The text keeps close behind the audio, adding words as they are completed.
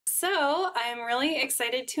So, I'm really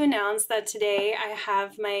excited to announce that today I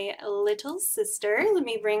have my little sister. Let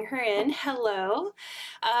me bring her in. Hello.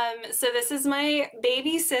 So, this is my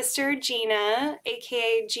baby sister, Gina,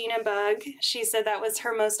 aka Gina Bug. She said that was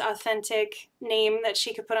her most authentic name that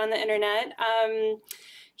she could put on the internet.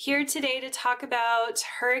 Here today to talk about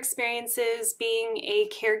her experiences being a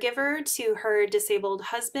caregiver to her disabled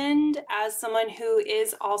husband as someone who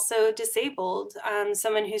is also disabled,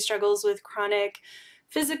 someone who struggles with chronic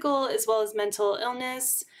physical as well as mental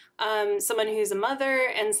illness, someone who's a mother,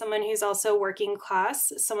 and someone who's also working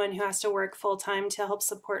class, someone who has to work full time to help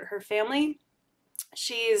support her family.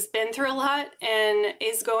 She's been through a lot and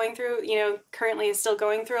is going through, currently is still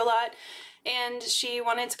going through a lot. And she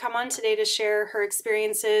wanted to come on today to share her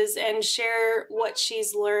experiences and share what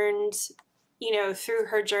she's learned, through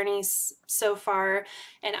her journey so far.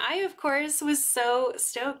 And I, of course, was so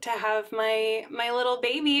stoked to have my little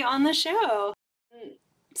baby on the show.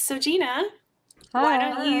 So, Gina, why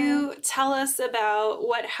don't Hi. you tell us about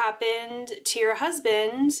what happened to your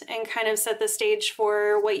husband and kind of set the stage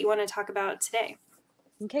for what you want to talk about today?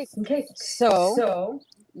 Okay. Okay, So, so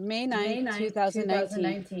May May 9th, 9th, 2019,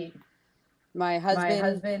 2019, my my husband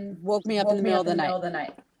husband woke me up in woke the me middle up of in the the night. middle of the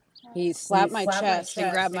night. He He slapped my slapped my chest and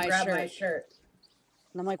chest grabbed and my grabbed my shirt. shirt.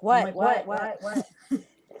 And I'm like, I'm what? like, What? what?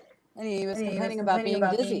 And he was And he was complaining about complaining being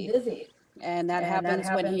about being dizzy. dizzy. And that And that happens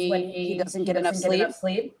when happens when he doesn't he get enough doesn't get sleep. enough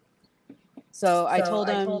sleep. So I So told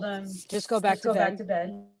I told him, him, just go back just to go back bed. to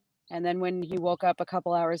bed. And then when he woke up a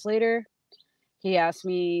couple hours later, he asked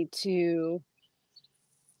me to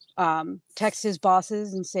text his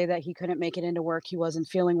bosses and say that he couldn't make it into work. He wasn't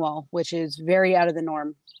feeling well, which is very out of the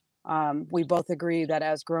norm. We both agree that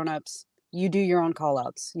as grown-ups, you do your own call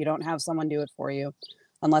outs. You don't have someone do it for you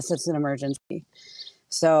unless it's an emergency.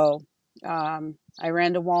 So I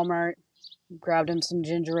ran to Walmart, grabbed him some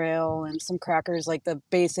ginger ale and some crackers, like the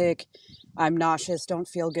basic, I'm nauseous, don't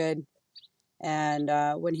feel good. And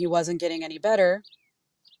when he wasn't getting any better,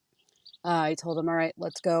 I told him, all right,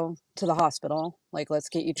 let's go to the hospital. Like, let's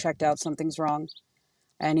get you checked out. Something's wrong.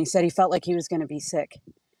 And he said he felt like he was going to be sick.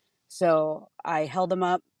 So I held him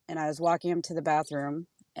up and I was walking him to the bathroom.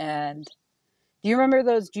 And do you remember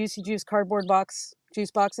those Juicy Juice cardboard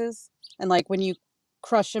juice boxes? And like when you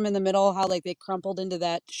crush them in the middle, how like they crumpled into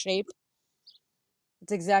that shape?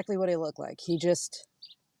 It's exactly what he looked like. He just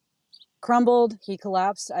crumbled. He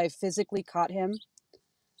collapsed. I physically caught him.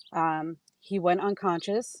 He went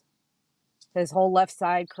unconscious. His whole left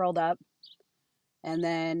side curled up. And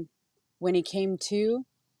then when he came to,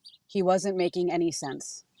 he wasn't making any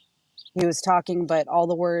sense. He was talking, but all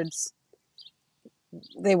the words,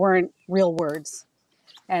 they weren't real words.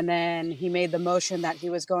 And then he made the motion that he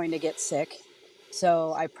was going to get sick.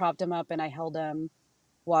 So I propped him up and I held him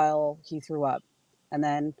while he threw up. And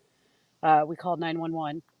then we called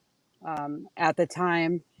 911. At the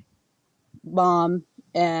time, Mom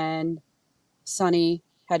and Sonny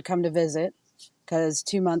had come to visit because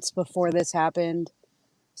 2 months before this happened,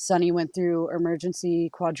 Sonny went through emergency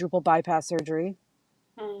quadruple bypass surgery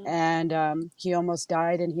and he almost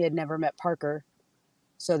died and he had never met Parker.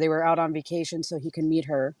 So they were out on vacation so he could meet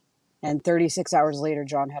her. And 36 hours later,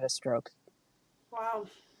 John had a stroke.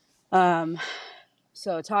 Wow.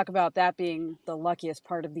 So talk about that being the luckiest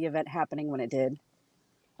part of the event happening when it did.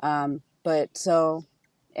 But so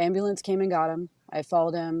ambulance came and got him. I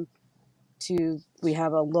followed him we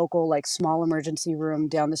have a local like small emergency room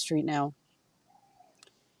down the street now.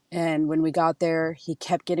 And when we got there, he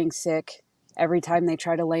kept getting sick. Every time they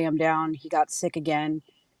tried to lay him down, he got sick again.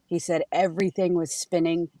 He said everything was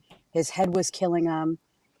spinning. His head was killing him.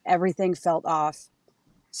 Everything felt off.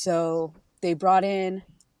 So they brought in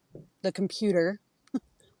the computer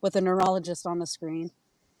with a neurologist on the screen.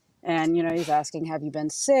 And, he's asking, have you been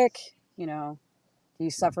sick? Do you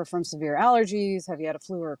suffer from severe allergies? Have you had a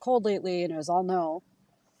flu or a cold lately? And it was all no.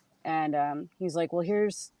 And he's like, well,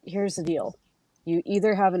 here's the deal. You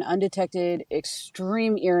either have an undetected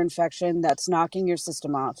extreme ear infection that's knocking your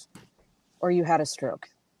system off, or you had a stroke.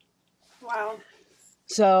 Wow.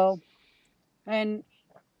 So, and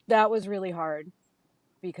that was really hard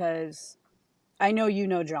because I know you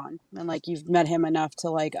know John and like you've met him enough to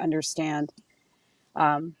like understand.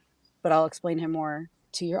 But I'll explain him more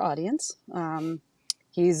to your audience.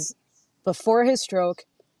 He's before his stroke,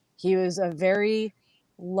 he was a very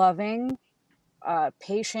loving,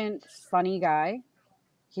 patient, funny guy.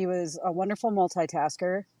 He was a wonderful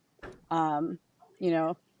multitasker.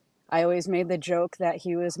 I always made the joke that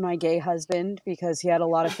he was my gay husband because he had a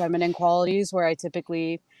lot of feminine qualities where I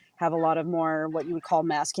typically have a lot of more what you would call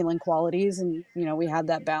masculine qualities. And, we had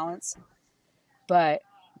that balance. But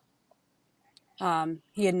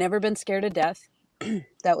he had never been scared of death.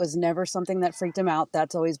 That was never something that freaked him out.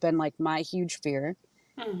 That's always been like my huge fear.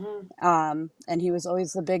 Mm-hmm. And he was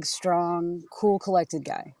always the big, strong, cool, collected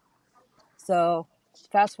guy. So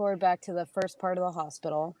fast forward back to the first part of the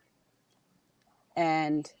hospital,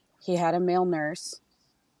 and he had a male nurse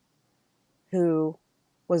who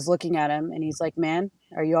was looking at him, and he's like, "Man,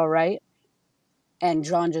 are you all right?" And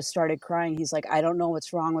John just started crying. He's like, "I don't know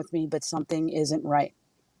what's wrong with me, but something isn't right."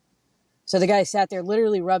 So the guy sat there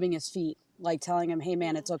literally rubbing his feet, like telling him, "Hey,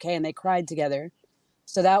 man, it's okay." And they cried together.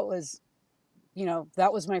 So that was,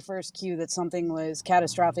 that was my first cue that something was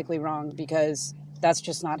catastrophically wrong, because that's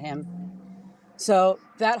just not him. So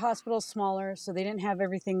that hospital's smaller, so they didn't have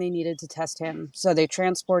everything they needed to test him. So they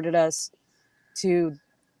transported us to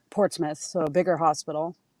Portsmouth, so a bigger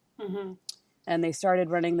hospital, Mm-hmm. and they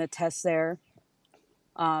started running the tests there.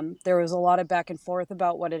 There was a lot of back and forth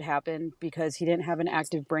about what had happened because he didn't have an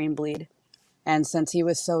active brain bleed. And since he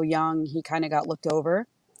was so young, he kind of got looked over,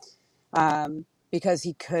 because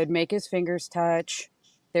he could make his fingers touch.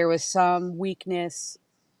 There was some weakness,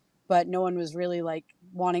 but no one was really like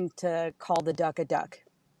wanting to call the duck a duck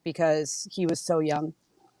because he was so young.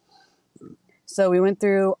 So we went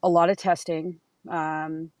through a lot of testing.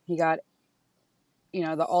 He got,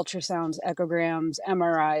 the ultrasounds, echograms,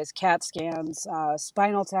 MRIs, CAT scans,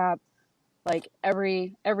 spinal tap, like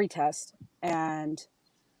every test. And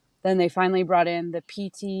then they finally brought in the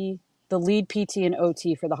PT, the lead PT and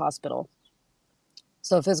OT for the hospital.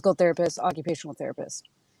 So physical therapist, occupational therapist.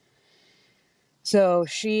 So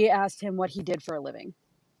she asked him what he did for a living.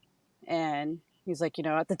 And he's like,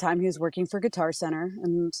 at the time he was working for Guitar Center.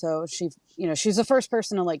 And so she's the first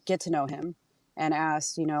person to like get to know him and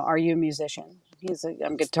asked, are you a musician? He's like,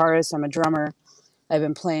 I'm a guitarist, I'm a drummer. I've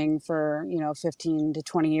been playing for, 15 to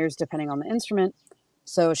 20 years, depending on the instrument.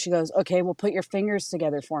 So she goes, okay, well, put your fingers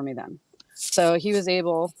together for me then. So he was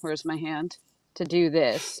able, where's my hand, to do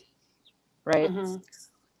this, right? Mm-hmm.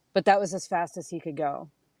 But that was as fast as he could go.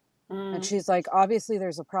 And Mm-hmm. she's like, obviously,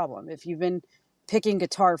 there's a problem. If you've been picking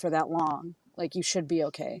guitar for that long, like, you should be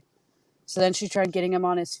okay. So then she tried getting him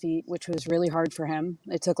on his feet, which was really hard for him.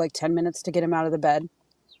 It took like 10 minutes to get him out of the bed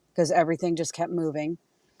because everything just kept moving.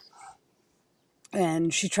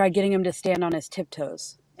 And she tried getting him to stand on his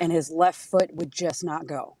tiptoes, and his left foot would just not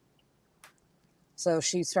go. So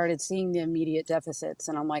she started seeing the immediate deficits.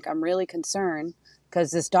 And I'm like, I'm really concerned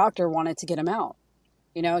because this doctor wanted to get him out.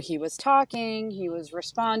 He was talking, he was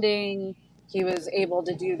responding, he was able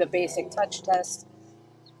to do the basic touch test.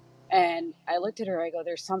 And I looked at her, I go,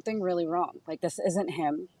 there's something really wrong. Like, this isn't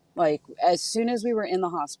him. Like, as soon as we were in the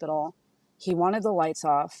hospital, he wanted the lights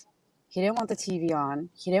off. He didn't want the TV on.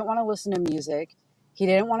 He didn't want to listen to music. He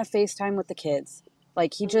didn't want to FaceTime with the kids.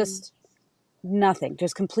 Like, he just, nothing,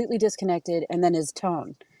 just completely disconnected. And then his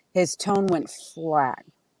tone went flat.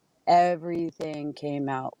 Everything came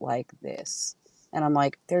out like this. And I'm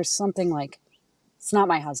like, there's something like, it's not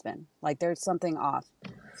my husband. Like, there's something off.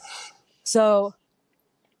 So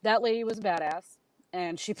that lady was a badass,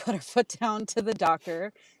 and she put her foot down to the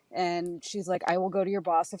doctor, and she's like, I will go to your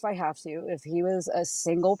boss if I have to. If he was a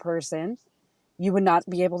single person, you would not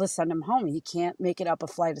be able to send him home. He can't make it up a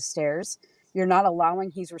flight of stairs. You're not allowing,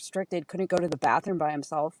 he's restricted, couldn't go to the bathroom by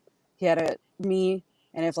himself. He had me,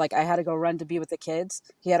 and if like I had to go run to be with the kids,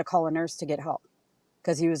 he had to call a nurse to get help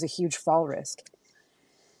because he was a huge fall risk.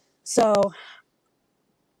 So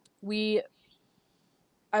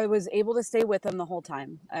I was able to stay with him the whole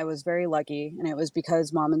time. I was very lucky, and it was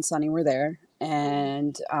because Mom and Sonny were there.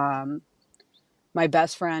 And my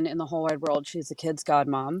best friend in the whole wide world, she's the kids'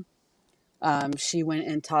 godmom. She went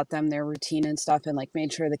and taught them their routine and stuff, and like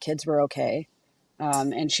made sure the kids were okay.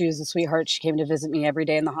 And she was a sweetheart. She came to visit me every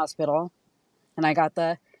day in the hospital, and I got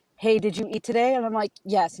the, "Hey, did you eat today?" And I'm like,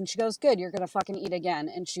 "Yes." And she goes, "Good, you're gonna fucking eat again."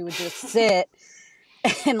 And she would just sit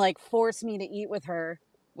and like force me to eat with her,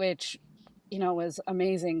 which was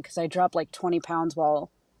amazing because I dropped like 20 pounds while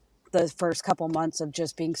the first couple months of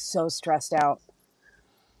just being so stressed out.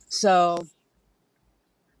 So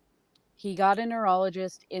he got a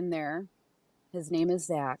neurologist in there. His name is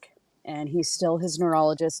Zach, and he's still his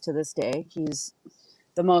neurologist to this day. He's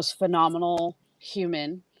the most phenomenal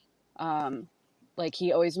human. Um, like,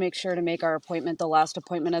 he always makes sure to make our appointment the last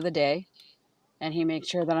appointment of the day, and he makes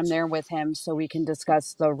sure that I'm there with him so we can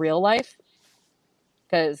discuss the real life.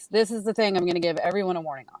 Because this is the thing I'm going to give everyone a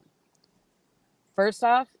warning on. First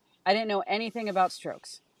off, I didn't know anything about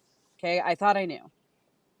strokes. Okay, I thought I knew.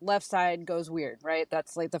 Left side goes weird, right?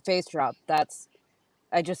 That's like the face drop.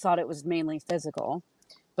 I just thought it was mainly physical.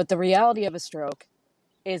 But the reality of a stroke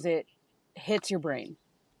is it hits your brain,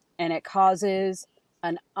 and it causes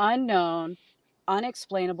an unknown,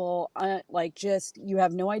 unexplainable, like, just, you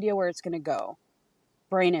have no idea where it's going to go.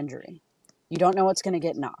 brain injury. You don't know what's going to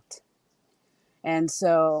get knocked. And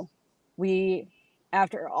so we,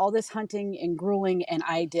 after all this hunting and grueling, and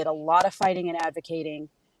I did a lot of fighting and advocating,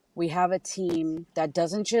 we have a team that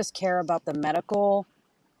doesn't just care about the medical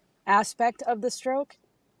aspect of the stroke,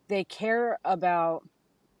 they care about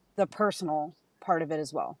the personal part of it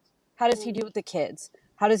as well. How does he do with the kids?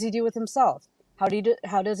 How does he do with himself? How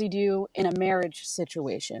does he do in a marriage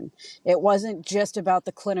situation? It wasn't just about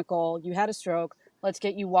the clinical, you had a stroke, let's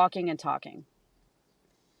get you walking and talking.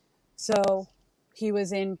 So he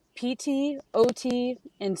was in PT, OT,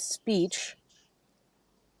 and speech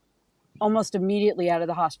almost immediately out of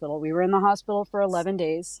the hospital. We were in the hospital for 11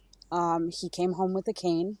 days. He came home with a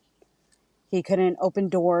cane. He couldn't open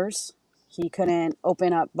doors. He couldn't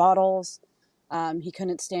open up bottles. He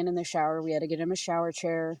couldn't stand in the shower. We had to get him a shower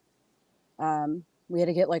chair. We had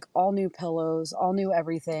to get like all new pillows, all new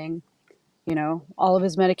everything, you know, all of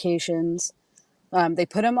his medications. They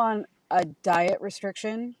put him on a diet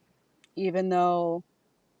restriction, even though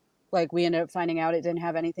like we ended up finding out it didn't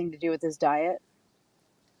have anything to do with his diet.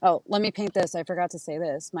 Oh, let me paint this. I forgot to say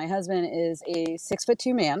this. My husband is a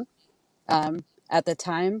 6'2" man. At the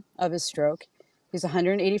time of his stroke, he's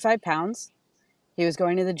 185 pounds. He was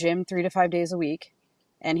going to the gym 3 to 5 days a week,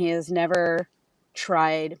 and he has never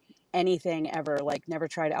tried anything ever, like never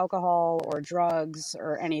tried alcohol or drugs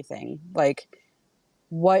or anything. Like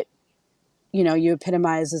what, you know, you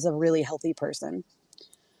epitomize as a really healthy person.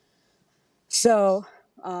 So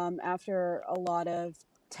after a lot of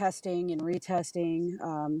testing and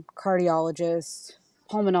retesting, cardiologists,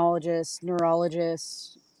 pulmonologists,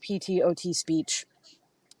 neurologists, PT, OT, speech,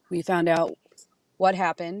 we found out what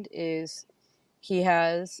happened is he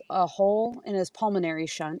has a hole in his pulmonary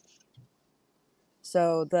shunt.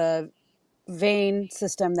 So the vein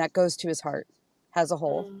system that goes to his heart has a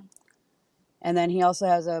hole. And then he also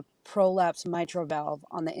has a prolapse mitral valve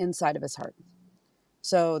on the inside of his heart.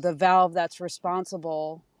 So the valve that's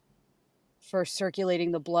responsible for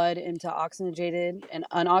circulating the blood into oxygenated and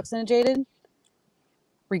unoxygenated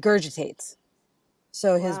regurgitates.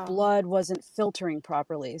 So his blood wasn't filtering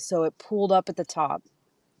properly. So it pooled up at the top,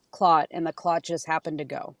 clot, and the clot just happened to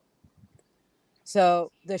go.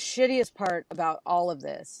 So the shittiest part about all of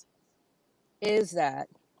this is that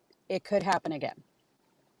it could happen again.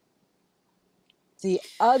 The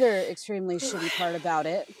other extremely shitty part about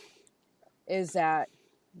it is that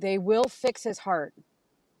they will fix his heart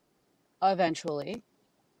eventually,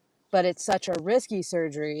 but it's such a risky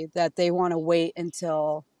surgery that they want to wait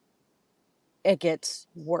until it gets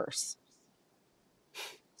worse.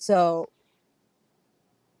 So,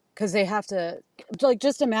 because they have to, like,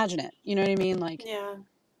 just imagine it, you know what I mean? Like,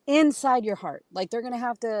 inside your heart, like, they're going to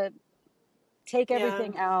have to take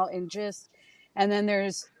everything out and then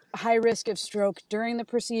there's high risk of stroke during the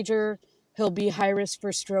procedure. He'll be high risk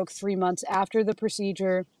for stroke 3 months after the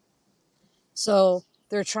procedure. So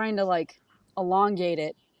they're trying to like elongate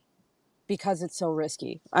it because it's so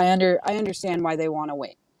risky. I understand why they want to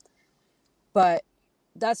wait. But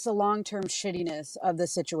that's the long-term shittiness of the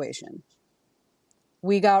situation.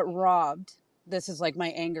 We got robbed. This is like my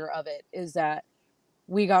anger of it, is that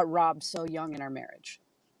we got robbed so young in our marriage.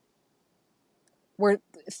 We're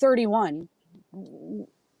 31.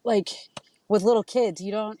 Like with little kids,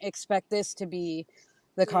 you don't expect this to be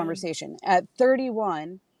the conversation. At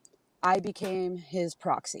 31, I became his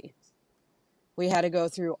proxy. We had to go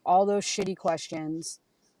through all those shitty questions.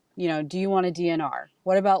 You know, do you want a DNR?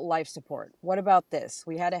 What about life support? What about this?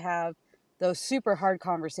 We had to have those super hard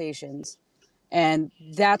conversations. And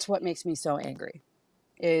that's what makes me so angry,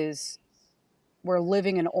 is we're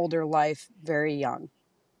living an older life very young.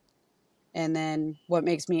 And then what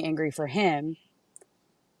makes me angry for him,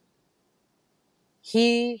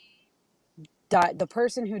 he died. The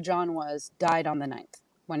person who John was died on the 9th.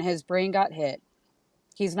 When his brain got hit,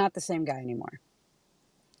 he's not the same guy anymore.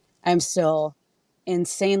 I'm still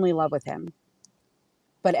insanely in love with him.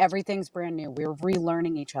 But everything's brand new. We're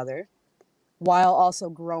relearning each other while also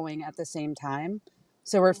growing at the same time.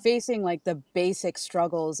 So we're facing like the basic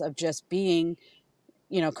struggles of just being,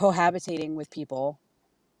 you know, cohabitating with people.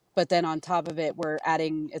 But then on top of it, we're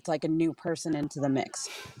adding, it's like a new person into the mix.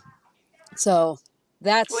 So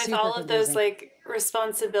that's with super all of confusing. those like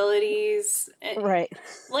responsibilities, Right.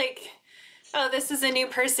 Like, oh, this is a new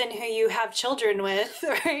person who you have children with,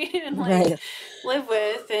 right? And like Right. live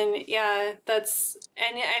with. And yeah, that's,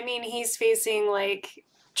 and I mean, he's facing like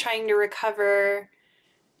trying to recover,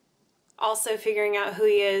 also figuring out who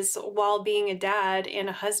he is while being a dad and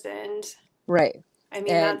a husband. Right. I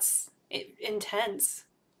mean, And that's intense.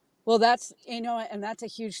 well, that's, you know, and that's a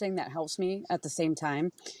huge thing that helps me at the same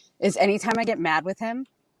time is anytime I get mad with him,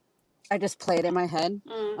 I just play it in my head.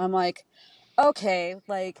 Mm. I'm like, okay,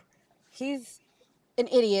 like he's an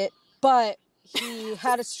idiot, but he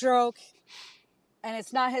had a stroke and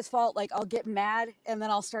it's not his fault. Like I'll get mad and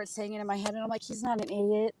then I'll start saying it in my head and I'm like, he's not an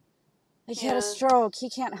idiot. Like he had a Yeah. stroke. He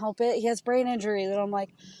can't help it. He has brain injury. And I'm like,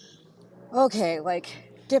 okay, like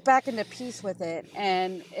get back into peace with it.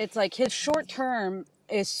 And it's like his short term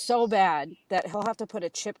is so bad that he'll have to put a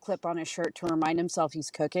chip clip on his shirt to remind himself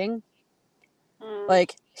he's cooking. Mm.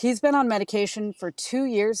 Like he's been on medication for 2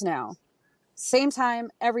 years now. Same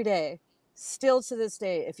time every day. Still to this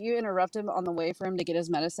day, if you interrupt him on the way for him to get his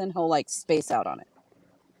medicine, he'll like space out on it.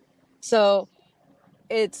 So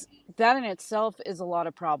it's that in itself is a lot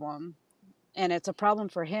of problem. And it's a problem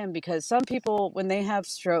for him because some people, when they have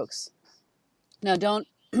strokes, now don't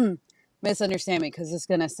misunderstand me because it's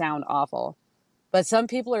going to sound awful, but some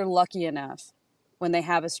people are lucky enough when they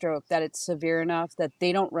have a stroke that it's severe enough that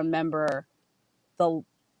they don't remember the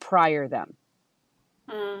prior them.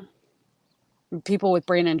 Mm. People with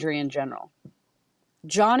brain injury in general.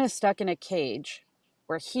 John is stuck in a cage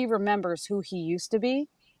where he remembers who he used to be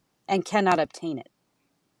and cannot obtain it.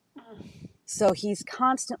 So he's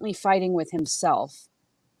constantly fighting with himself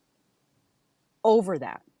over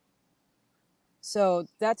that. So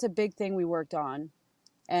that's a big thing we worked on.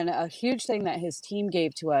 And a huge thing that his team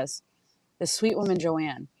gave to us, the sweet woman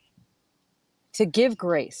Joanne, to give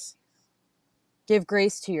grace. Give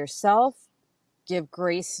grace to yourself, give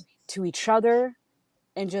grace to each other,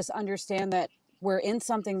 and just understand that we're in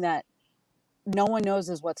something that no one knows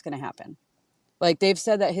is what's going to happen. Like they've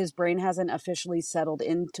said that his brain hasn't officially settled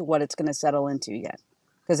into what it's going to settle into yet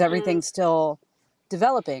because everything's still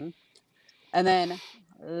developing. And then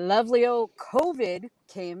lovely old COVID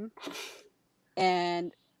came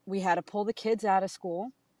and we had to pull the kids out of school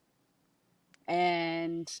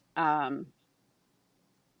and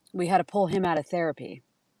we had to pull him out of therapy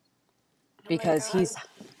Oh my because God.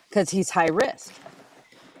 he's high risk.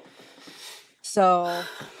 So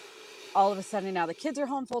all of a sudden now the kids are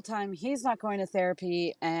home full time. He's not going to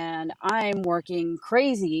therapy and I'm working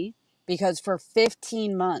crazy because for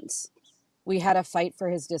 15 months we had a fight for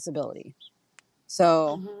his disability.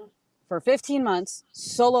 So for 15 months,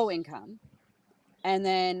 solo income. And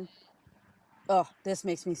then, oh, this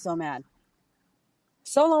makes me so mad.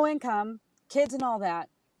 Solo income, kids and all that,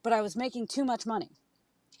 but I was making too much money.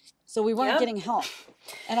 So we weren't Yep. getting help.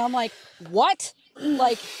 And I'm like, what?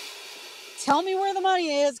 Like, tell me where the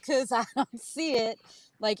money is because I don't see it.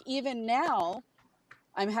 Like, even now,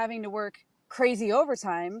 I'm having to work crazy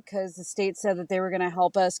overtime because the state said that they were going to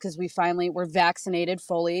help us because we finally were vaccinated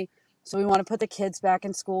fully. So we want to put the kids back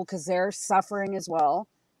in school because they're suffering as well.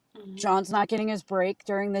 John's not getting his break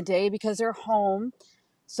during the day because they're home.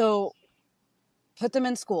 So put them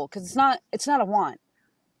in school because it's not a want.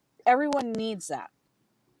 Everyone needs that.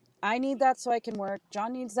 I need that so I can work.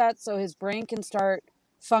 John needs that so his brain can start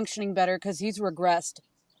functioning better because he's regressed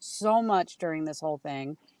so much during this whole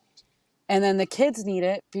thing. And then the kids need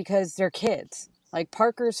it because they're kids. Like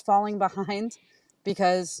Parker's falling behind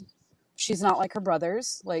because she's not like her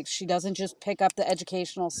brothers. Like she doesn't just pick up the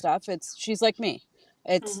educational stuff. She's like me.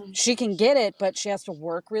 She can get it, but she has to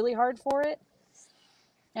work really hard for it.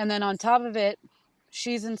 And then on top of it,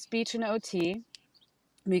 she's in speech and OT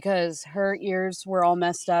because her ears were all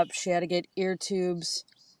messed up. She had to get ear tubes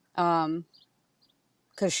because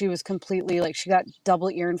she was completely like she got double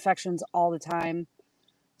ear infections all the time.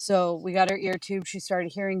 So we got her ear tube. She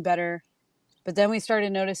started hearing better. But then we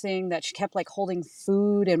started noticing that she kept like holding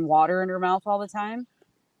food and water in her mouth all the time.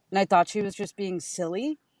 And I thought she was just being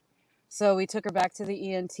silly. So we took her back to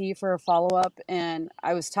the ENT for a follow-up. And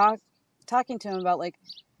I was talking to him about like,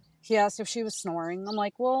 he asked if she was snoring. I'm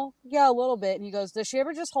like, well, yeah, a little bit. And he goes, does she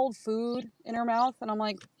ever just hold food in her mouth? And I'm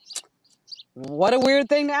like, what a weird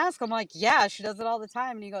thing to ask. I'm like, yeah, she does it all the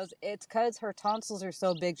time. And he goes, it's because her tonsils are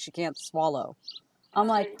so big she can't swallow. I'm Oh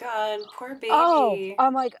like, my God, poor baby.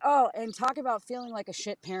 and talk about feeling like a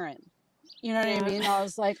shit parent. You know what I Yeah. mean? I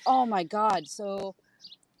was like, oh my God. So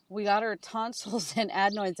we got her tonsils and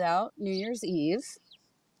adenoids out New Year's Eve.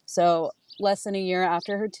 So less than a year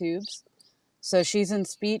after her tubes. So she's in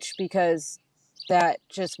speech because that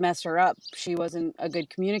just messed her up. She wasn't a good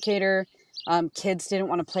communicator. Kids didn't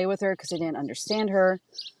want to play with her because they didn't understand her.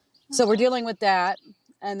 So we're dealing with that.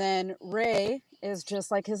 And then Ray is just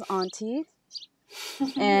like his auntie.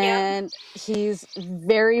 Yep. And he's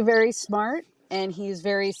very, very smart and he's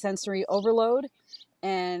very sensory overload.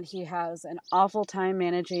 And he has an awful time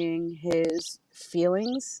managing his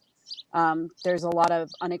feelings. There's a lot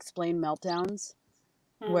of unexplained meltdowns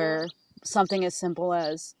where something as simple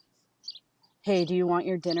as, hey, do you want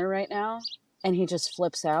your dinner right now? And he just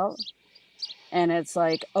flips out. And it's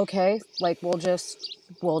like, okay, like we'll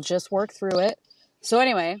just work through it. So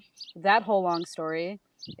anyway, that whole long story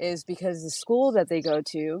is because the school that they go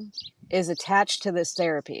to is attached to this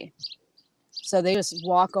therapy. So they just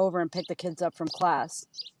walk over and pick the kids up from class,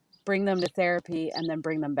 bring them to therapy, and then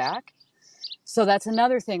bring them back. So that's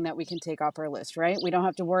another thing that we can take off our list, right? We don't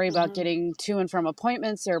have to worry about Mm-hmm. getting to and from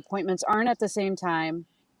appointments. Their appointments aren't at the same time.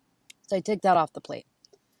 So I take that off the plate.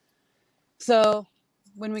 So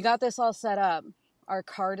when we got this all set up, our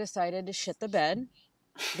car decided to shit the bed.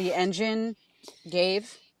 The engine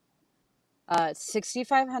gave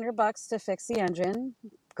 $6,500 to fix the engine.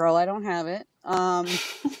 Girl, I don't have it.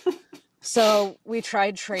 So we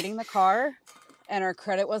tried trading the car, and our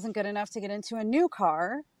credit wasn't good enough to get into a new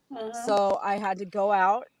car. Uh-huh. So I had to go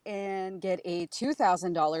out and get a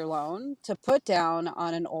 $2,000 loan to put down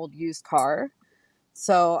on an old used car.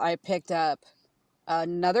 So I picked up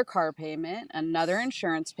another car payment, another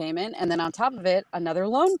insurance payment, and then on top of it, another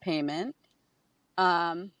loan payment.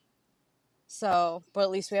 Um, but at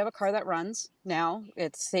least we have a car that runs now.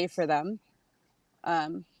 It's safe for them.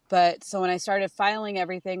 But so when I started filing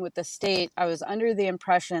everything with the state, I was under the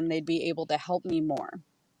impression they'd be able to help me more.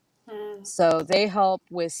 Mm. So they help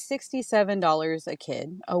with $67 a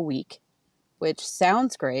kid a week, which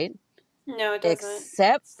sounds great, No, it doesn't.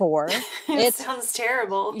 except for It it's, sounds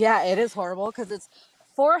terrible. yeah, it is horrible because it's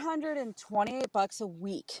 $428 a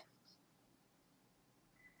week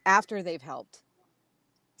after they've helped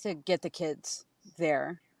to get the kids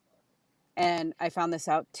there. And I found this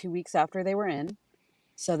out 2 weeks after they were in.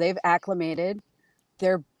 So they've acclimated.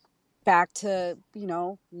 They're back to,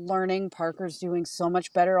 learning. Parker's doing so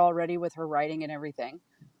much better already with her writing and everything.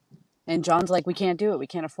 And John's like, we can't do it. We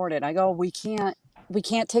can't afford it. And I go, we can't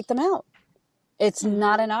take them out. It's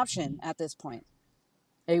not Mm-hmm. an option at this point.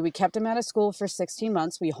 We kept them out of school for 16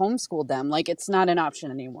 months. We homeschooled them. Like, it's not an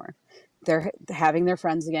option anymore. They're having their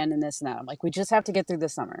friends again and this and that. I'm like, we just have to get through the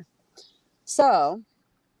summer. So,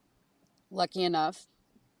 lucky enough,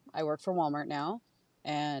 I work for Walmart now,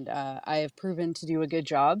 and I have proven to do a good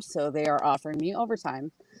job. So they are offering me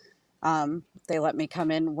overtime. They let me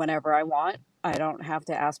come in whenever I want. I don't have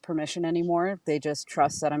to ask permission anymore. They just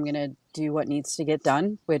trust that I'm going to do what needs to get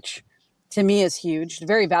done, which to me is huge.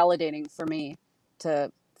 Very validating for me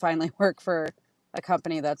to finally work for a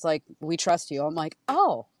company that's like, we trust you. I'm like,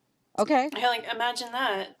 oh, okay. I like imagine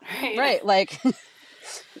that, right? Right. Like,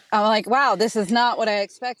 I'm like, wow, this is not what I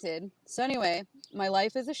expected. So, anyway, my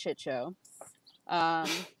life is a shit show. Um,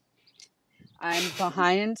 I'm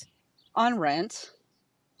behind on rent,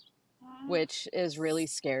 which is really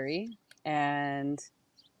scary. And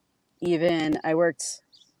even I worked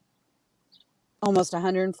almost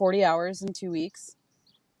 140 hours in 2 weeks,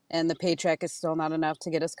 and the paycheck is still not enough to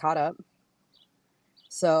get us caught up.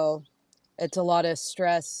 So it's a lot of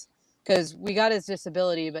stress because we got his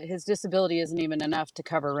disability, but his disability isn't even enough to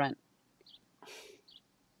cover rent.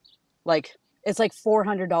 Like, it's like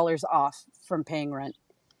 $400 off from paying rent.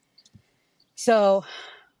 So,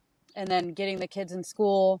 and then getting the kids in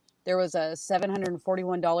school, there was a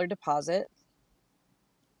 $741 deposit.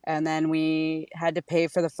 And then we had to pay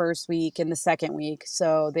for the first week and the second week.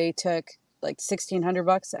 So they took like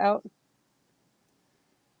 $1,600 out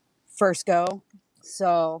first go.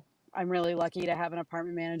 So I'm really lucky to have an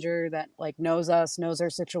apartment manager that like knows us, knows our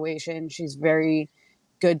situation. She's very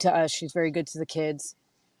good to us. She's very good to the kids.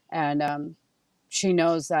 And she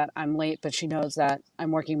knows that I'm late, but she knows that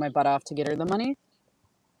I'm working my butt off to get her the money.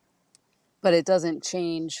 But it doesn't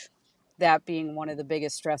change that being one of the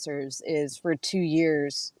biggest stressors is for 2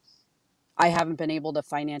 years, I haven't been able to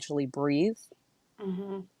financially breathe.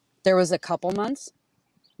 Mm-hmm. There was a couple months.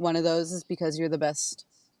 One of those is because you're the best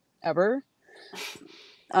ever.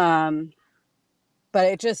 But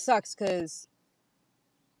it just sucks because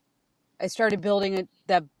I started building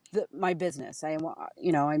my business. I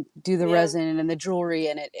do the Yeah. resin and the jewelry,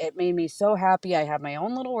 and it made me so happy. I have my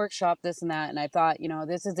own little workshop, this and that, and I thought,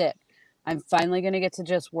 this is it. I'm finally going to get to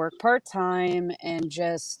just work part time and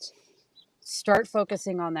just start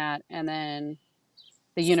focusing on that. And then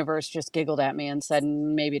the universe just giggled at me and said,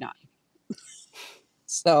 maybe not.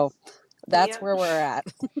 So that's Yeah. where we're at.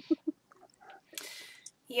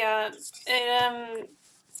 Yeah. It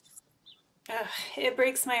it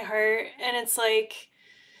breaks my heart, and it's like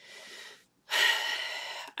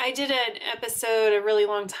I did an episode a really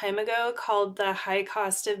long time ago called The High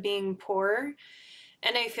Cost of Being Poor.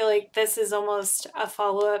 And I feel like this is almost a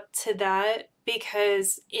follow up to that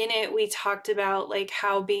because in it we talked about like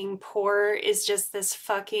how being poor is just this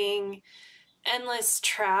fucking endless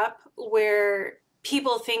trap where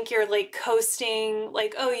people think you're like coasting,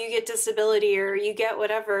 like, oh, you get disability or you get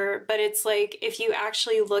whatever. But it's like, if you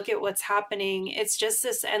actually look at what's happening, it's just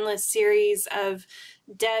this endless series of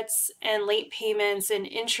debts and late payments and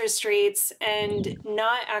interest rates and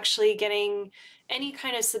not actually getting any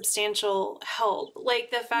kind of substantial help.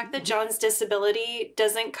 Like the fact that John's disability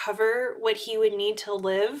doesn't cover what he would need to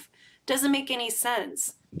live doesn't make any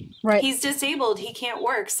sense. Right. He's disabled, he can't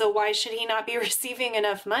work, so why should he not be receiving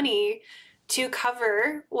enough money to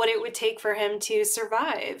cover what it would take for him to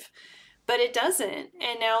survive? But it doesn't.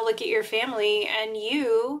 And now look at your family, and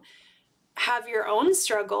you have your own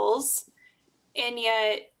struggles, and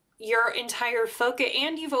yet your entire focus,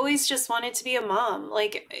 and you've always just wanted to be a mom.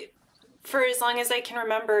 Like, for as long as I can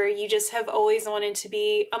remember, you just have always wanted to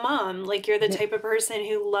be a mom. Like, you're the type of person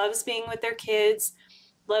who loves being with their kids,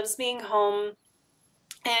 loves being home.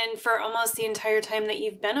 And for almost the entire time that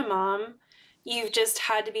you've been a mom, you've just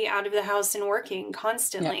had to be out of the house and working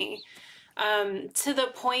constantly. To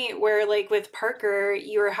the point where, like with Parker,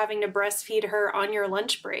 you were having to breastfeed her on your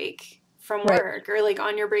lunch break from Right. work, or like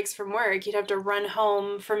on your breaks from work. You'd have to run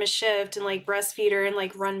home from a shift and like breastfeed her and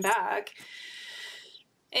like run back.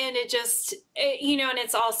 And and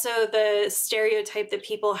it's also the stereotype that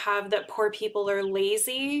people have that poor people are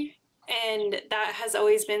lazy. And that has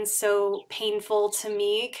always been so painful to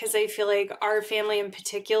me because I feel like our family in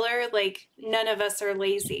particular, like none of us are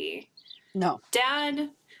lazy. No. Dad,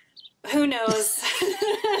 who knows?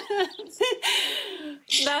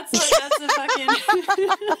 That's a fucking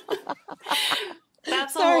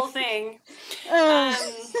that's a whole thing.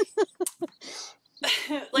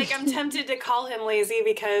 Like I'm tempted to call him lazy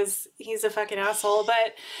because he's a fucking asshole,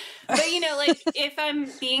 but like if I'm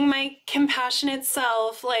being my compassionate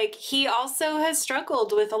self, like he also has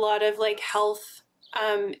struggled with a lot of like health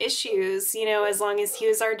issues, as long as he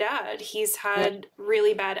was our dad. He's had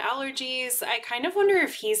really bad allergies. I kind of wonder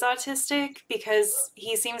if he's autistic because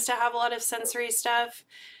he seems to have a lot of sensory stuff.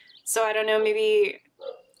 So I don't know, maybe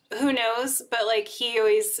who knows, but like he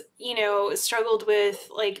always, struggled with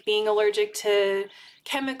like being allergic to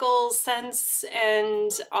chemicals, scents,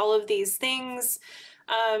 and all of these things.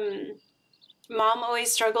 Mom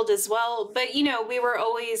always struggled as well, but we were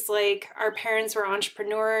always like, our parents were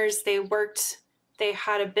entrepreneurs. They worked, they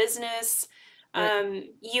had a business.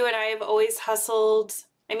 You and I have always hustled.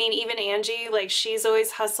 I mean, even Angie, like she's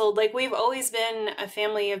always hustled. Like we've always been a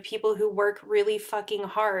family of people who work really fucking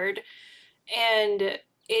hard. And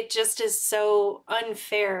it just is so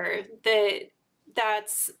unfair that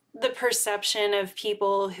that's the perception of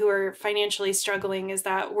people who are financially struggling, is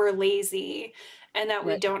that we're lazy and that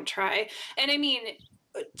we don't try. And I mean,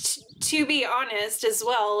 to be honest as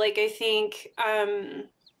well, like I think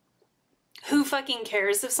who fucking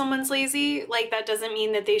cares if someone's lazy? Like that doesn't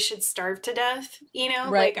mean that they should starve to death,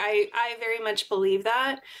 Like I very much believe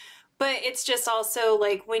that. But it's just also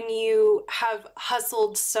like when you have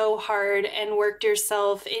hustled so hard and worked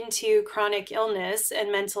yourself into chronic illness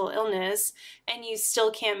and mental illness, and you still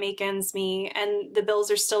can't make ends meet, and the bills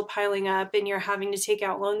are still piling up, and you're having to take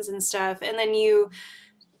out loans and stuff, and then you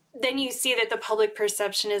see that the public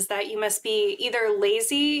perception is that you must be either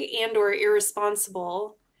lazy and or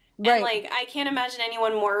irresponsible. And like I can't imagine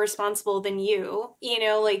anyone more responsible than you.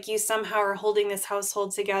 Like you somehow are holding this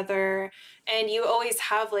household together, and you always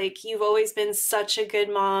have, like you've always been such a good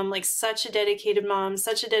mom, like such a dedicated mom,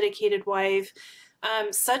 such a dedicated wife,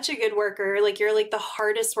 such a good worker. Like you're like the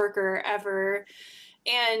hardest worker ever.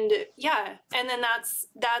 And yeah, and then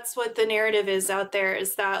that's what the narrative is out there,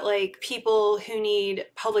 is that like people who need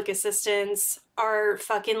public assistance are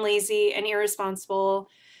fucking lazy and irresponsible,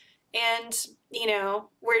 and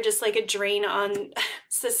we're just like a drain on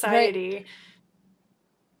society.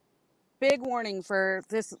 Big warning for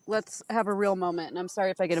this. Let's have a real moment, and I'm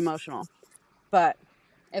sorry if I get emotional, but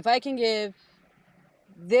if I can give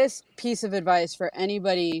this piece of advice for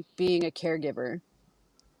anybody being a caregiver: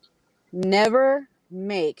 never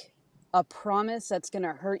make a promise that's going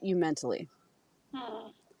to hurt you mentally.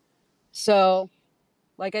 So,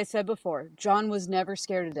 like I said before, John was never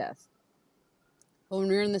scared to death. When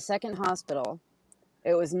we were in the second hospital,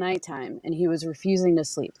 it was nighttime and he was refusing to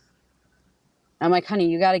sleep. I'm like, honey,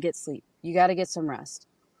 you got to get sleep. You got to get some rest.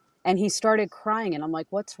 And he started crying, and I'm like,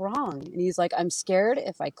 what's wrong? And he's like, I'm scared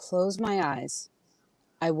if I close my eyes,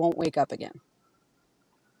 I won't wake up again.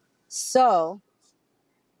 So,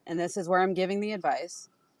 and this is where I'm giving the advice,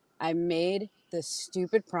 I made the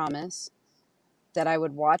stupid promise that I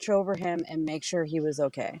would watch over him and make sure he was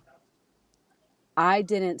okay. I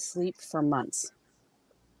didn't sleep for months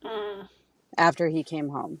after he came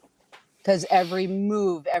home. Because every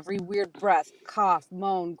move, every weird breath, cough,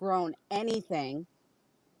 moan, groan, anything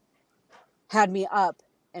had me up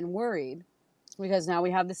and worried because now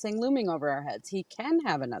we have this thing looming over our heads. He can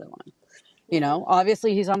have another one. You Yeah. know,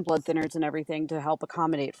 obviously he's on blood thinners and everything to help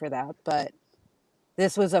accommodate for that, but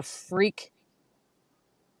this was a freak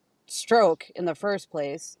stroke in the first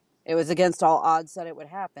place. It was against all odds that it would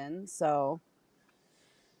happen. So,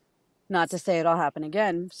 not to say it'll happen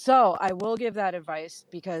again. So, I will give that advice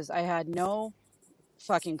because I had no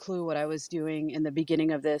fucking clue what I was doing in the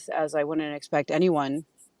beginning of this, as I wouldn't expect anyone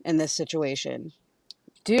in this situation.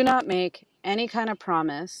 Do not make any kind of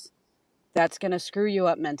promise that's going to screw you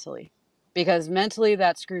up mentally, because mentally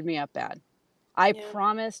that screwed me up bad. I Yeah.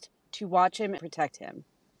 promised to watch him and protect him.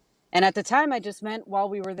 And at the time, I just meant while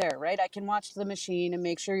we were there, right? I can watch the machine and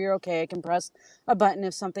make sure you're okay. I can press a button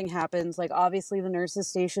if something happens. Like, obviously, the nurse's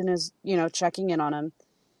station is, you know, checking in on him.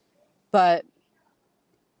 But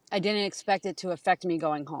I didn't expect it to affect me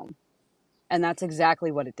going home. And that's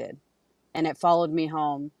exactly what it did. And it followed me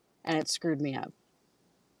home and it screwed me up.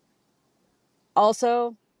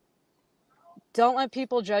 Also, don't let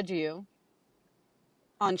people judge you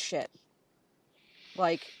on shit.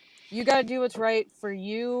 Like, you got to do what's right for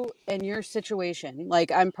you and your situation.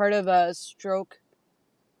 Like, I'm part of a stroke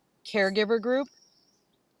caregiver group,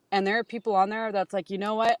 and there are people on there that's like, you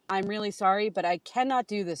know what? I'm really sorry, but I cannot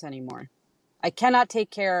do this anymore. I cannot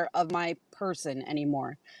take care of my person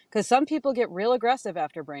anymore. Because some people get real aggressive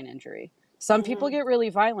after brain injury. Some people get really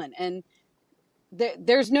violent, and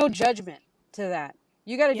there's no judgment to that.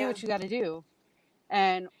 You got to do Yeah. what you got to do.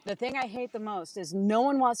 And the thing I hate the most is no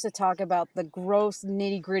one wants to talk about the gross,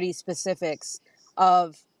 nitty gritty specifics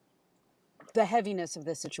of the heaviness of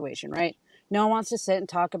this situation, right? No one wants to sit and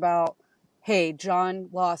talk about, hey, John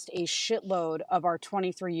lost a shitload of our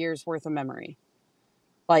 23 years worth of memory.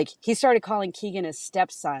 Like, he started calling Keegan his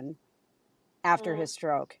stepson after his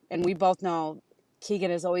stroke. And we both know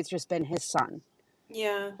Keegan has always just been his son.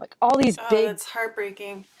 Yeah. Like, all these Oh, big, that's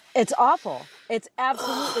heartbreaking. it's awful. It's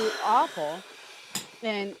absolutely awful.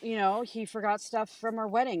 And, you know, he forgot stuff from our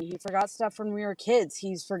wedding. He forgot stuff from when we were kids.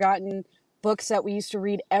 He's forgotten books that we used to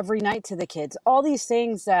read every night to the kids. All these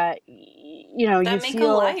things that, you know, you That make a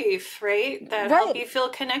feel life, right? That help right, you feel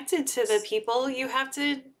connected to the people you have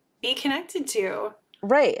to be connected to.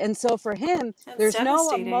 right. And so for him, That's there's no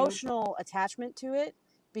devastating. emotional attachment to it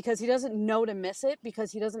because he doesn't know to miss it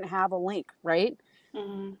because he doesn't have a link, right?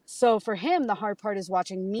 Hmm. So for him, the hard part is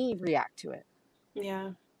watching me react to it.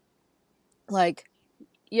 Yeah. Like,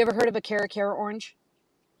 you ever heard of a Caregiver orange?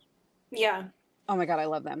 Yeah. Oh my God, I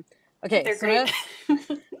love them. Okay, They're great.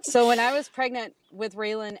 so when I was pregnant with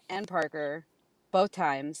Raylan and Parker, both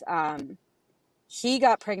times, he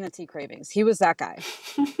got pregnancy cravings. He was that guy.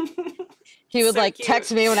 He would So like cute.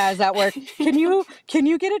 text me when I was at work. Can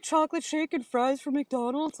you get a chocolate shake and fries from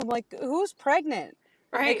McDonald's? I'm like, who's pregnant?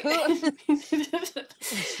 Like, Right. who?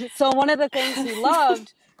 So one of the things he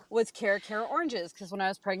loved was Caregiver oranges, because when I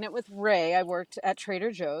was pregnant with Ray, I worked at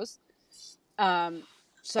Trader Joe's.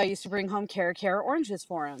 So I used to bring home Caregiver oranges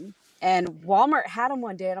for him. And Walmart had them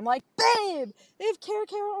one day, and I'm like, babe, they have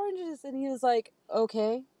Caregiver oranges. And he was like,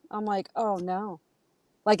 okay. I'm like, oh no.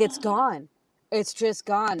 Like, it's gone. It's just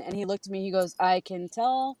gone. And he looked at me, he goes, I can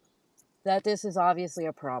tell that this is obviously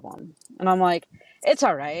a problem. And I'm like, it's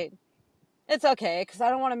all right. It's okay, because I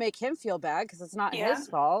don't want to make him feel bad because it's not Yeah. his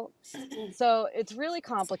fault. So it's really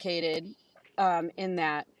complicated in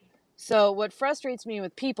that. So what frustrates me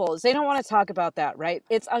with people is they don't want to talk about that, right?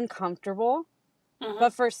 It's uncomfortable. Hmm.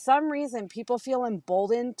 But for some reason, people feel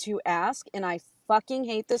emboldened to ask, and I fucking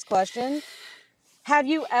hate this question. Have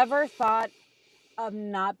you ever thought of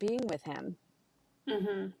not being with him?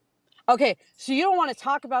 Hmm. Okay, so you don't want to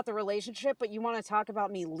talk about the relationship, but you want to talk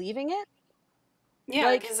about me leaving it? Yeah,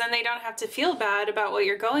 Like, because then they don't have to feel bad about what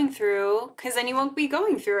you're going through, because then you won't be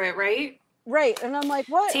going through it, right? right. And I'm like,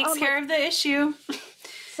 what? Takes I'm like, care of the issue.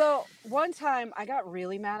 so one time I got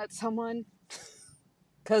really mad at someone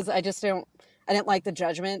because I didn't like the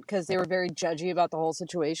judgment because they were very judgy about the whole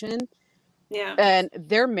situation. Yeah. And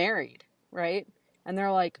they're married, right? And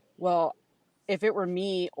they're like, well, if it were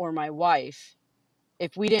me or my wife,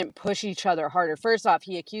 if we didn't push each other harder, first off,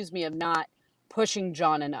 he accused me of not pushing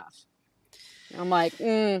John enough. I'm like,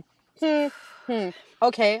 okay,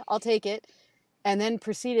 I'll take it. And then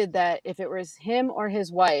proceeded that if it was him or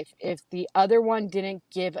his wife, if the other one didn't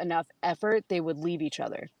give enough effort, they would leave each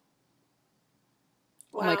other.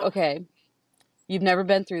 I'm like, Wow. okay, you've never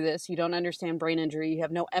been through this. You don't understand brain injury. You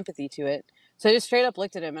have no empathy to it. So I just straight up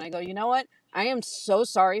looked at him and I go, you know what? I am so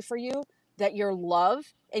sorry for you that your love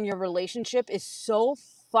and your relationship is so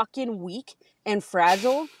fucking weak and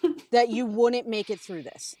fragile that you wouldn't make it through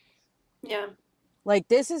this. Yeah. Like,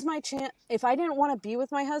 this is my chance. If I didn't want to be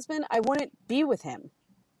with my husband, I wouldn't be with him.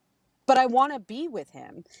 but I want to be with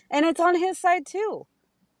him. And it's on his side too.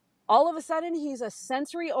 All of a sudden, he's a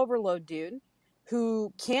sensory overload dude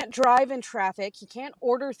who can't drive in traffic. He can't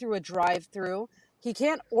order through a drive-through. He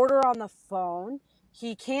can't order on the phone.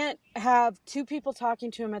 He can't have two people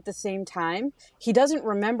talking to him at the same time. He doesn't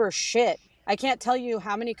remember shit. I can't tell you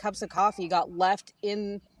how many cups of coffee got left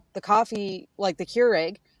in the coffee, like the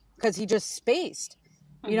Keurig, because he just spaced.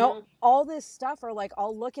 You know, Mm-hmm. all this stuff are like,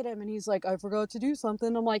 I'll look at him and he's like, I forgot to do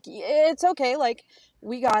something. I'm like, it's okay. Like,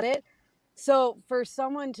 we got it. So for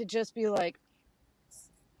someone to just be like,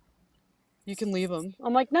 you can leave him,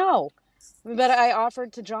 I'm like, no. But I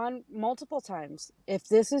offered to John multiple times, if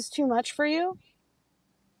this is too much for you,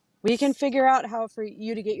 we can figure out how for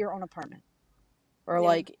you to get your own apartment or Yeah.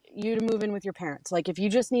 like you to move in with your parents. Like if you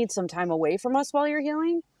just need some time away from us while you're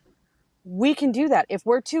healing, we can do that. If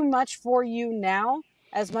we're too much for you now,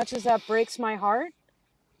 as much as that breaks my heart,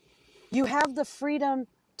 you have the freedom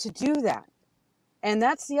to do that. And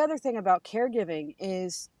that's the other thing about caregiving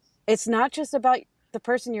is it's not just about the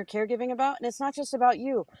person you're caregiving about, and it's not just about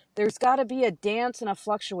you. There's got to be a dance and a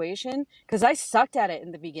fluctuation, because I sucked at it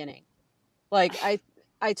in the beginning. Like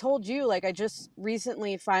I told you, like I just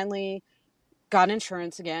recently finally got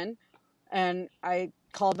insurance again, and I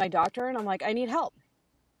called my doctor and I'm like, I need help.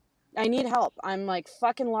 I need help. I'm like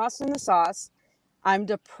fucking lost in the sauce. I'm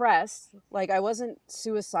depressed. Like I wasn't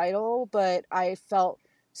suicidal, but I felt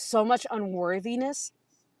so much unworthiness.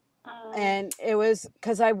 Um, And it was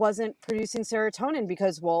because I wasn't producing serotonin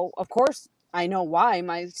because, well, of course I know why.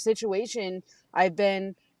 My situation, I've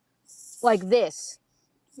been like this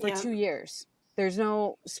for yeah. 2 years. There's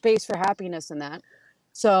no space for happiness in that.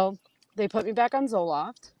 So they put me back on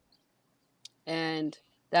Zoloft, and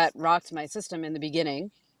that rocked my system in the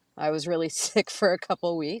beginning. I was really sick for a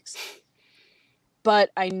couple weeks,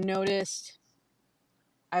 but I noticed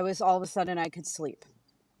I was all of a sudden I could sleep.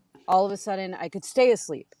 All of a sudden I could stay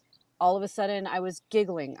asleep. All of a sudden I was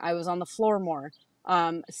giggling. I was on the floor more.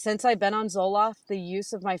 Since I've been on Zoloft, the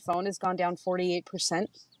use of my phone has gone down 48%.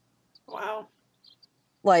 Wow.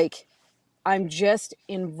 Like I'm just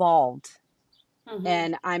involved Mm-hmm.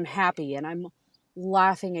 and I'm happy and I'm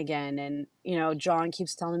laughing again. And, you know, John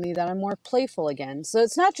keeps telling me that I'm more playful again. So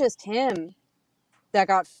it's not just him that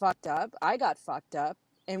got fucked up. I got fucked up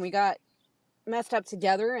and we got messed up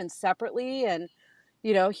together and separately. And,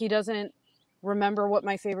 you know, he doesn't remember what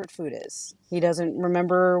my favorite food is. He doesn't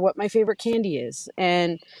remember what my favorite candy is.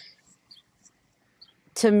 And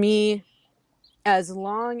to me, as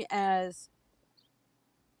long as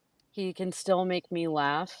he can still make me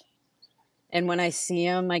laugh, and when I see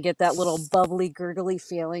him, I get that little bubbly, gurgly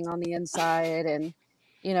feeling on the inside. And,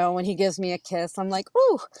 you know, when he gives me a kiss, I'm like,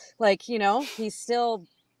 ooh, like, you know, he still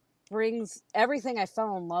brings everything I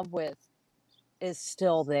fell in love with is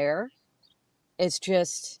still there. It's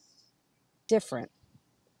just different.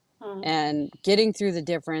 Mm. And getting through the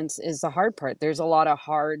difference is the hard part. There's a lot of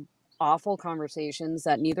hard, awful conversations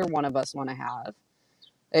that neither one of us want to have.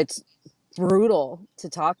 It's brutal to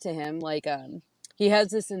talk to him. Like, he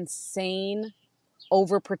has this insane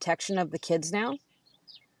overprotection of the kids now.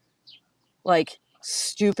 Like,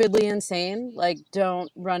 stupidly insane. Like,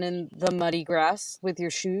 don't run in the muddy grass with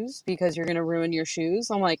your shoes because you're going to ruin your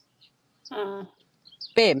shoes. I'm like, Mm.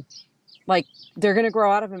 babe, like they're going to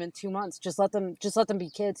grow out of him in 2 months. Just let them be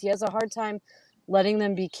kids. He has a hard time letting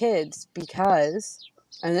them be kids because,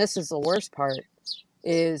 and this is the worst part,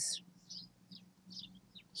 is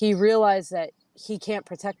he realized that he can't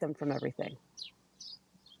protect them from everything.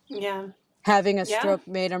 Yeah. Having a Yeah. stroke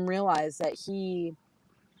made him realize that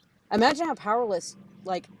imagine how powerless,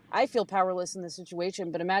 like I feel powerless in this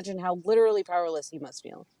situation, but imagine how literally powerless he must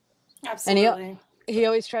feel. And Absolutely. he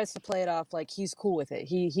always tries to play it off like he's cool with it.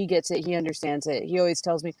 He gets it. He understands it. He always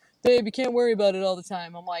tells me, babe, you can't worry about it all the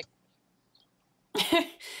time. I'm like,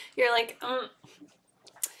 You're like,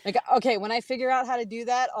 okay, when I figure out how to do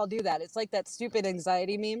that, I'll do that. It's like that stupid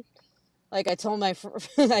anxiety meme. Like I told I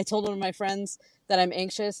told one of my friends that I'm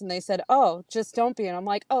anxious, and they said, "Oh, just don't be." And I'm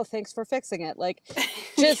like, "Oh, thanks for fixing it." Like,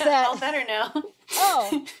 just yeah, that. all better now.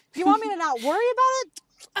 Oh, you want me to not worry about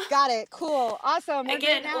it? Got it. Cool. Awesome. We're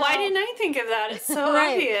Again, good why now. didn't I think of that? It's so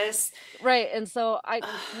Right. obvious. Right. And so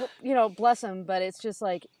you know, bless him, but it's just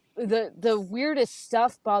like the weirdest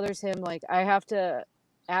stuff bothers him. Like I have to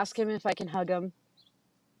ask him if I can hug him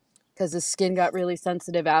because his skin got really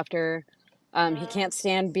sensitive after. He Mm. can't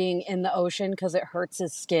stand being in the ocean because it hurts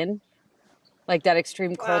his skin. Like that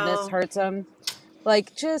extreme coldness Wow. hurts him.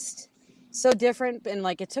 Like just so different. And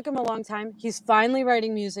like it took him a long time. He's finally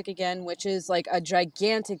writing music again, which is like a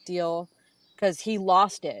gigantic deal because he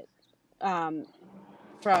lost it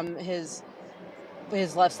from his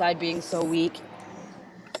left side being so weak.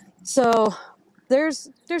 So there's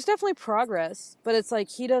definitely progress, but it's like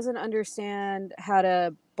he doesn't understand how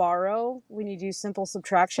to borrow when you do simple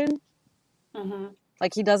subtraction. Mm-hmm.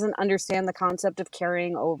 Like he doesn't understand the concept of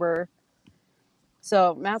carrying over.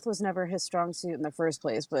 So math was never his strong suit in the first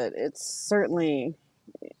place, but it's certainly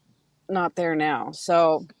not there now.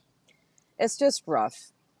 So it's just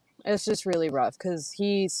rough. It's just really rough because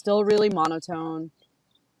he's still really monotone.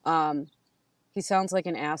 Um, he sounds like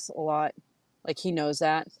an ass a lot. Like he knows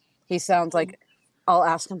that. He sounds like I'll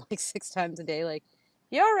ask him like 6 times a day, like,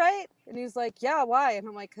 "You all right?" And he's like, "Yeah, why?" And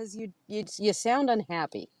I'm like, "Cause you sound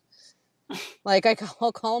unhappy." Like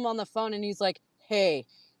I'll call him on the phone and he's like, "Hey,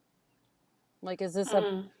 like, is this a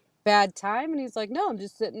Mm. bad time?" And he's like, "No, I'm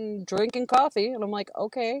just sitting drinking coffee." And I'm like,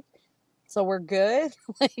 "Okay, so we're good."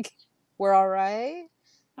 Like we're all right.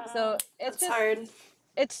 So it's That's just hard.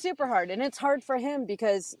 it's super hard, and it's hard for him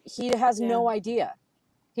because he has Yeah. no idea.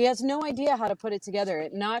 He has no idea how to put it together.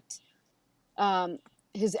 It knocked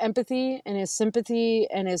his empathy and his sympathy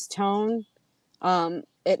and his tone.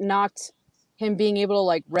 It knocked him being able to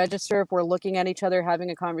like register if we're looking at each other having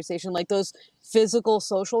a conversation, like those physical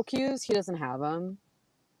social cues. He doesn't have them,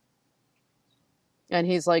 and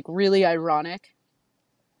he's like really ironic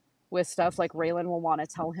with stuff. Like Raylan will want to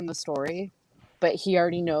tell him a story, but he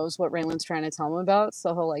already knows what Raylan's trying to tell him about.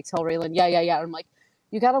 So he'll like tell Raylan, yeah, yeah, yeah. And I'm like,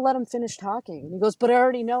 you got to let him finish talking. And he goes, but I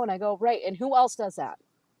already know. And I go, right. And who else does that?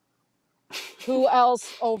 Who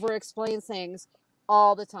else over explains things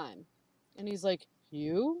all the time? And he's like,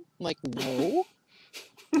 you? I'm like, no.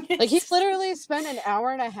 Like he literally spent an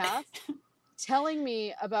hour and a half telling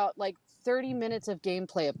me about like 30 minutes of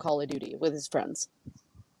gameplay of Call of Duty with his friends.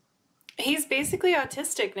 He's basically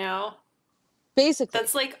autistic now. Basically.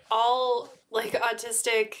 That's like all like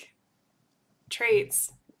autistic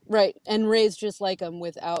traits. Right. And raised just like him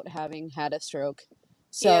without having had a stroke.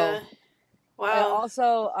 So Yeah. I Wow.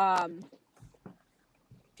 also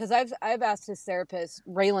because I've asked his therapist,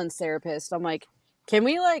 Raylan's therapist, I'm like, can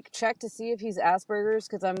we like check to see if he's Asperger's?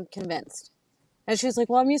 Because I'm convinced. And she's like,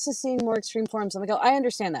 well, I'm used to seeing more extreme forms. I'm like, oh, I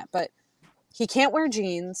understand that, but he can't wear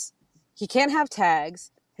jeans. He can't have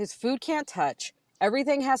tags. His food can't touch.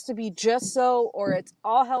 Everything has to be just so, or it's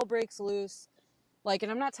all hell breaks loose. Like,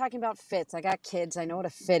 and I'm not talking about fits. I got kids. I know what a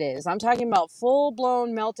fit is. I'm talking about full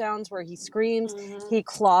blown meltdowns where he screams, Mm-hmm. he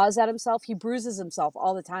claws at himself, he bruises himself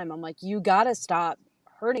all the time. I'm like, you gotta stop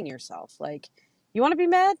hurting yourself. Like, you want to be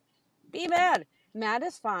mad? Be mad. Mad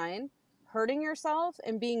is fine. Hurting yourself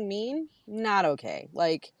and being mean, not okay.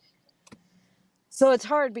 Like, so it's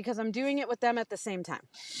hard because I'm doing it with them at the same time.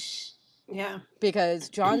 Yeah. Because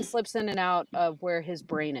John slips in and out of where his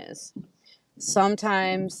brain is.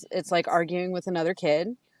 Sometimes it's like arguing with another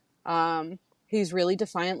kid. He's really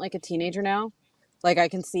defiant like a teenager now. Like I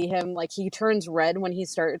can see him, like he turns red when he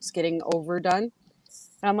starts getting overdone.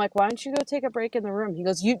 And I'm like, why don't you go take a break in the room? He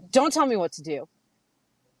goes, you don't tell me what to do.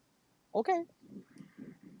 Okay.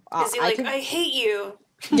 Is he I like, can, I hate you?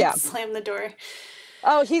 yeah. Slam the door.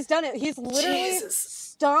 Oh, he's done it. He's literally Jesus.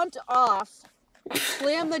 stomped off,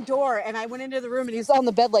 slammed the door, and I went into the room and he's on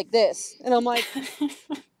the bed like this. And I'm like,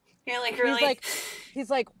 You're like, he's really? like, he's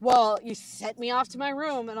like, well, you sent me off to my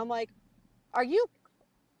room. And I'm like, are you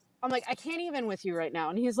I'm like, I can't even with you right now.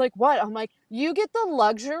 And he's like, what? I'm like, you get the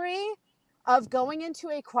luxury of going into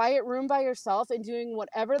a quiet room by yourself and doing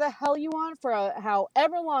whatever the hell you want for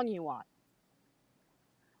however long you want.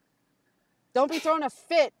 Don't be throwing a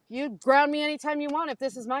fit. You ground me anytime you want if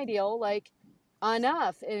this is my deal. Like,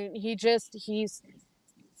 enough. And he's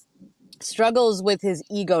struggles with his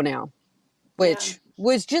ego now, Yeah. which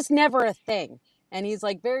was just never a thing. And he's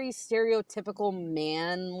like very stereotypical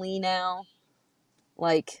manly now.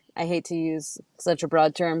 Like, I hate to use such a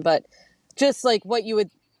broad term, but just like what you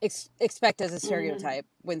would expect as a Mm-hmm. stereotype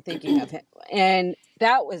when thinking of him. And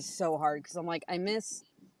that was so hard because I'm like, I miss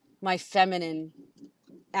my feminine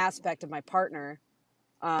aspect of my partner.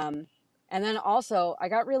 Um, and then also, I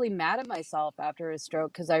got really mad at myself after his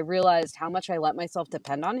stroke because I realized how much I let myself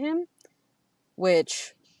depend on him,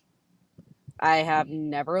 which I have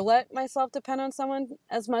never let myself depend on someone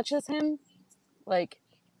as much as him. Like,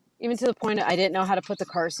 even to the point I didn't know how to put the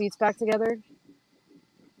car seats back together.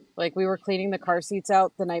 Like we were cleaning the car seats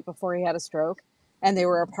out the night before he had a stroke and they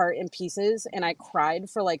were apart in pieces and I cried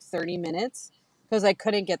for like 30 minutes because I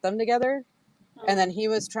couldn't get them together. And then Mm. he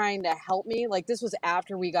was trying to help me. Like this was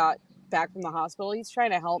after we got back from the hospital. He's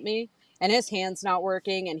trying to help me and his hand's not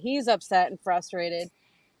working and he's upset and frustrated.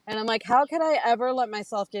 And I'm like, how could I ever let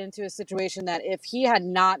myself get into a situation that if he had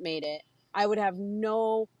not made it, I would have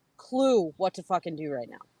no clue what to fucking do right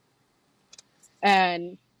now.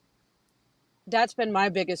 And that's been my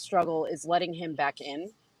biggest struggle is letting him back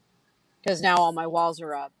in because now all my walls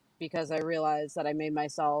are up because I realized that I made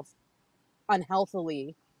myself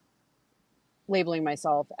unhealthily labeling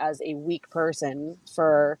myself as a weak person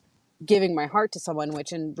for giving my heart to someone,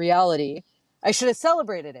 which in reality, I should have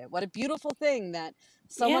celebrated it. What a beautiful thing that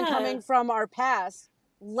someone Yeah. coming from our past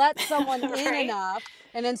let someone in Right? enough.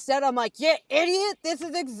 And instead I'm like, yeah, idiot, this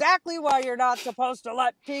is exactly why you're not supposed to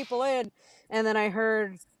let people in. And then I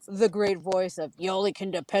heard the great voice of, you only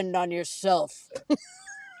can depend on yourself.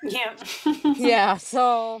 Yeah. Yeah,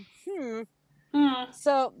 so Mm.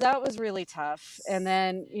 so that was really tough. And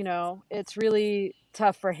then, it's really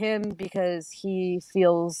tough for him because he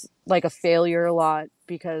feels like a failure a lot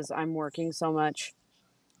because I'm working so much.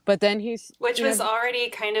 But then he's, Which was already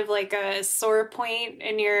kind of like a sore point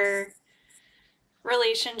in your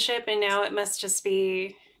relationship, and now it must just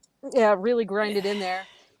be. yeah, really grinded in there.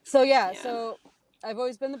 So yeah, Yeah. so I've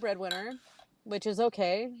always been the breadwinner, which is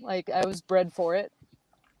okay. Like I was bred for it.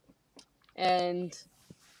 And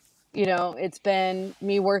it's been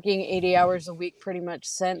me working 80 hours a week pretty much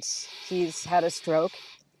since he's had a stroke.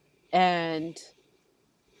 And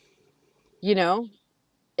you know,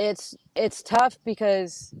 it's tough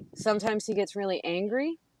because sometimes he gets really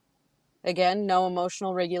angry. Again, no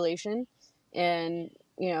emotional regulation. And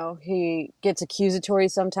he gets accusatory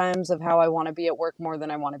sometimes of how I want to be at work more than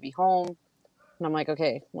I want to be home. And I'm like,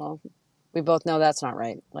 okay, well, we both know that's not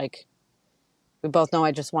right. Like, we both know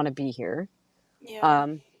I just want to be here. Yeah.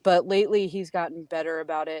 But lately he's gotten better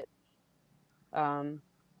about it. Um,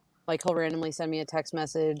 like he'll randomly send me a text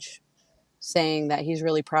message saying that he's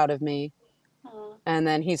really proud of me. Mm. And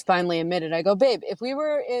then he's finally admitted. I go, babe, if we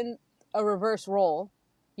were in a reverse role,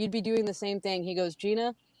 you'd be doing the same thing. He goes,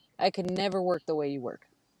 Gina, I could never work the way you work.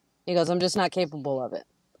 He goes, I'm just not capable of it.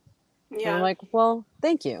 And I'm Yeah. like, well,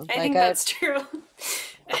 thank you. I Like, think that's true.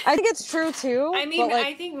 I think it's true too, I but mean, like,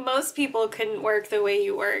 I think most people couldn't work the way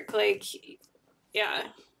you work. Like, yeah.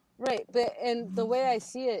 right. But, and the way I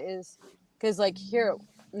see it is because like here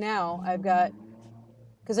now I've got,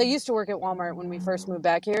 because I used to work at Walmart when we first moved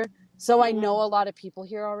back here. So I know Mm-hmm. a lot of people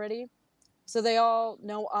here already. So they all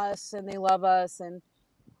know us and they love us, and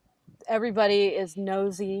everybody is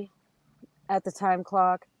nosy at the time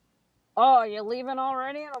clock. Oh, you leaving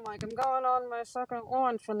already? And I'm like, I'm going on my second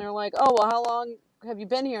lunch. And they're like, oh, well, how long have you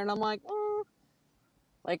been here? And I'm like,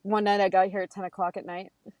 like one night I got here at 10 o'clock at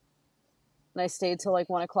night and I stayed till like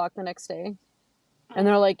 1 o'clock the next day. And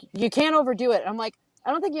they're Mm-hmm. like, you can't overdo it. I'm like,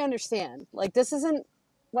 I don't think you understand. Like, this isn't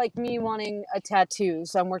like me wanting a tattoo.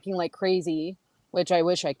 So I'm working like crazy, which I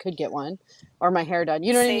wish I could get one, or my hair done.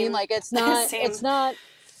 You know what I mean? Same. Like, it's Same. not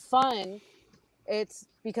fun. It's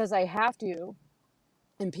because I have to.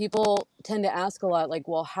 And people tend to ask a lot, like,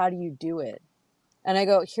 well, how do you do it? And I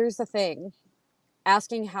go, here's the thing.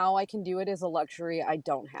 Asking how I can do it is a luxury I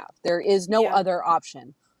don't have. There is no Yeah. other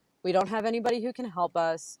option. We don't have anybody who can help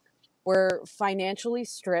us. We're financially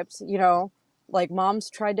stripped, like mom's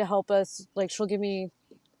tried to help us. Like she'll give me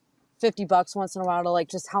 $50 once in a while to like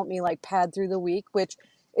just help me like pad through the week, which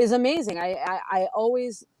is amazing. I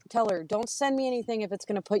always tell her, don't send me anything if it's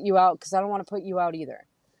going to put you out, because I don't want to put you out either.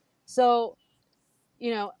 So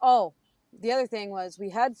oh, the other thing was we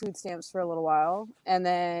had food stamps for a little while, and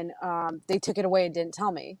then they took it away and didn't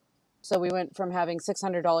tell me. So we went from having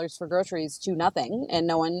 $600 for groceries to nothing, and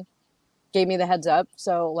no one gave me the heads up.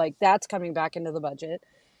 So like that's coming back into the budget.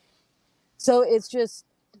 So it's just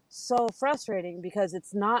so frustrating because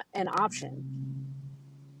it's not an option.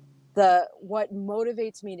 What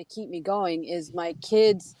motivates me to keep me going is my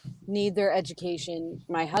kids need their education.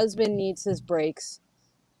 My husband needs his breaks.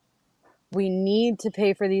 We need to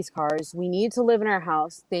pay for these cars. We need to live in our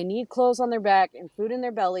house. They need clothes on their back and food in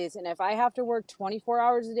their bellies. And if I have to work 24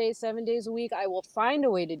 hours a day, 7 days a week, I will find a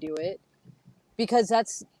way to do it, because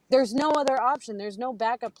there's no other option. There's no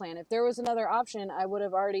backup plan. If there was another option, I would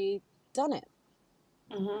have already done it.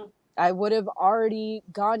 Mm-hmm. I would have already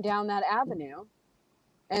gone down that avenue.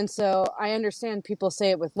 And so I understand people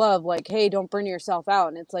say it with love, like, hey, don't burn yourself out.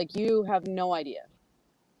 And it's like, you have no idea.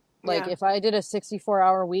 Like, Yeah. if I did a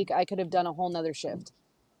 64-hour week, I could have done a whole nother shift.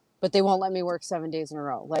 But they won't let me work 7 days in a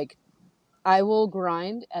row. Like, I will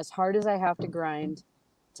grind as hard as I have to grind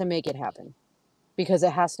to make it happen, because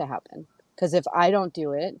it has to happen. Because if I don't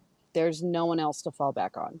do it, there's no one else to fall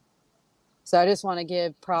back on. So I just want to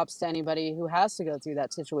give props to anybody who has to go through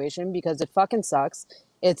that situation, because it fucking sucks.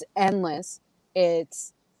 It's endless.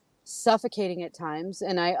 It's suffocating at times.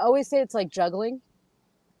 And I always say it's like juggling.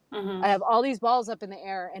 Mm-hmm. I have all these balls up in the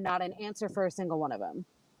air and not an answer for a single one of them.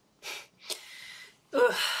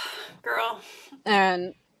 Ugh, girl.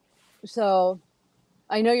 And so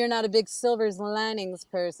I know you're not a big silvers linings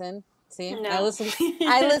person. See, I No. listen.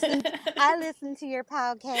 I listen. I listen to your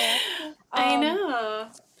podcast. I know.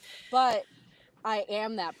 but I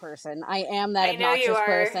am that person. I am that I know you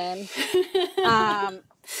obnoxious are. person.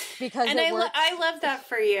 Because And it works. I love that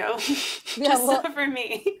for you. Yeah, Just well, not for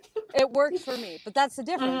me. it works for me. But that's the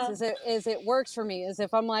difference. Uh-huh. Is it works for me. Is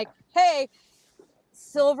if I'm like, hey,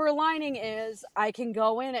 silver lining is I can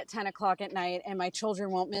go in at 10 o'clock at night and my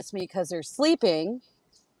children won't miss me because they're sleeping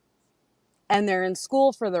and they're in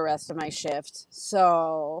school for the rest of my shift.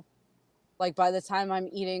 So, like, by the time I'm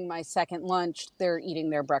eating my second lunch, they're eating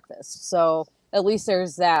their breakfast. So, at least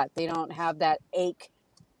there's that. They don't have that ache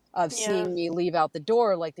of Yeah. seeing me leave out the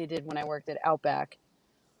door like they did when I worked at Outback.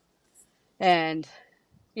 And,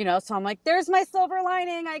 so I'm like, there's my silver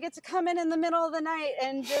lining. I get to come in the middle of the night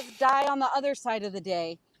and just die on the other side of the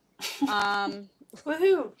day.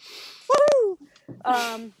 Woohoo. Woo!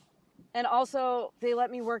 And also, they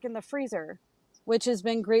let me work in the freezer, which has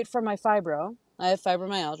been great for my fibro. I have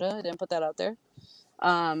fibromyalgia. I didn't put that out there.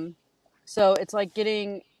 So it's like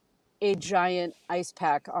getting a giant ice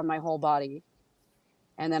pack on my whole body.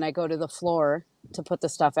 And then I go to the floor to put the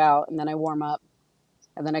stuff out, and then I warm up,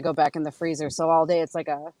 and then I go back in the freezer. So all day it's like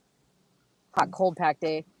a hot cold pack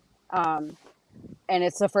day. And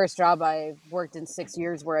it's the first job I've worked in 6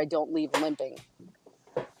 years where I don't leave limping.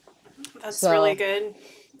 That's really good.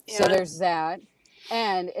 Yeah. So there's that.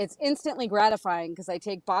 And it's instantly gratifying because I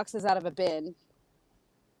take boxes out of a bin.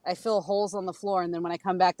 I fill holes on the floor. And then when I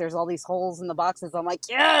come back, there's all these holes in the boxes. I'm like,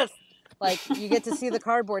 yes! Like, you get to see the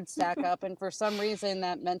cardboard stack up. And for some reason,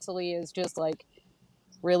 that mentally is just like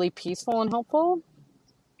really peaceful and hopeful.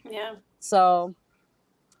 Yeah. So,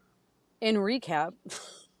 in recap,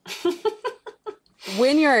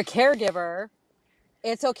 when you're a caregiver,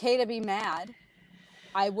 it's okay to be mad.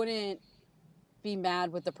 I wouldn't be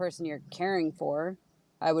mad with the person you're caring for.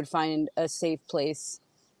 I would find a safe place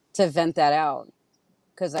to vent that out.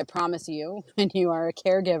 Because I promise you, when you are a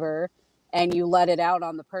caregiver and you let it out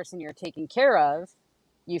on the person you're taking care of,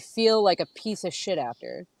 you feel like a piece of shit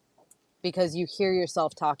after because you hear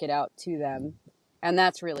yourself talk it out to them. And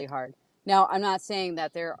that's really hard. Now, I'm not saying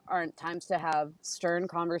that there aren't times to have stern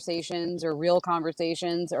conversations or real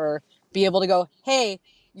conversations or be able to go, hey,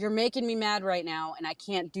 you're making me mad right now and I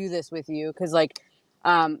can't do this with you. Because, like,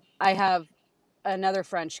 I have another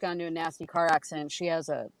friend, she got into a nasty car accident. She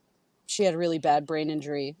had really bad brain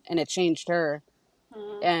injury and it changed her.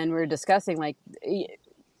 Mm-hmm. And we were discussing, like,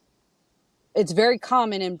 it's very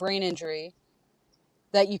common in brain injury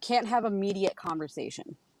that you can't have immediate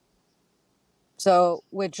conversation. So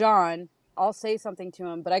with John, I'll say something to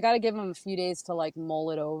him, but I got to give him a few days to like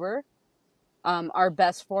mull it over. Our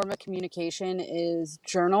best form of communication is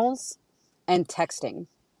journals and texting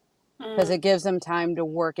because it gives him time to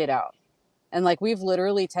work it out. And like we've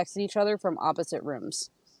literally texted each other from opposite rooms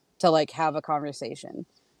to like have a conversation.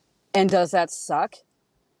 And does that suck?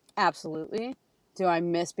 Absolutely. Do I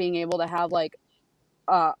miss being able to have like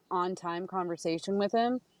a on-time conversation with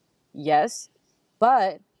him? Yes.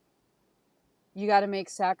 But you got to make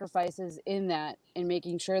sacrifices in that and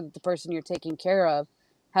making sure that the person you're taking care of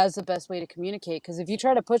has the best way to communicate. Because if you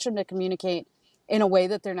try to push them to communicate in a way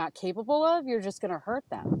that they're not capable of, you're just going to hurt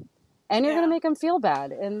them. And you're going to make them feel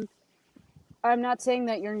bad. And I'm not saying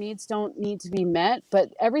that your needs don't need to be met,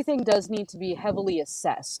 but everything does need to be heavily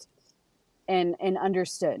assessed and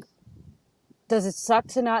understood. Does it suck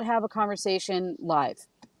to not have a conversation live?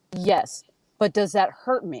 Yes. But does that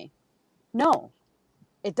hurt me? No,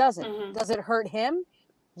 it doesn't. Mm-hmm. Does it hurt him?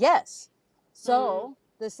 Yes. So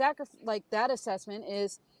the that assessment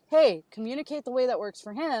is, hey, communicate the way that works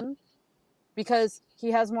for him because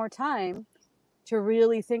he has more time to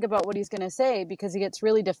really think about what he's going to say because he gets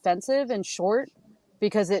really defensive and short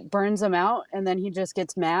because it burns him out and then he just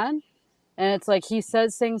gets mad. And it's like he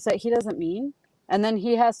says things that he doesn't mean. And then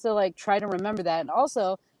he has to like try to remember that. And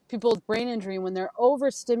also people with brain injury, when they're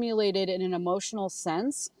overstimulated in an emotional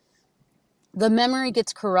sense, the memory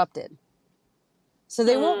gets corrupted. So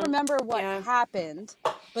they won't remember what happened,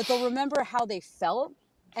 but they'll remember how they felt.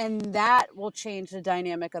 And that will change the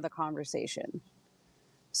dynamic of the conversation.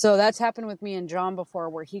 So that's happened with me and John before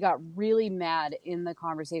where he got really mad in the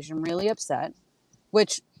conversation, really upset,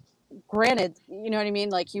 which granted, you know what I mean?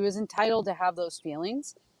 Like he was entitled to have those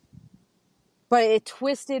feelings, but it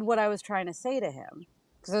twisted what I was trying to say to him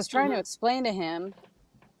because I was trying to explain to him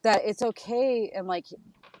that it's okay. And like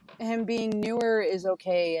him being newer is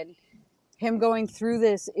okay. And him going through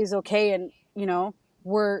this is okay. And, you know,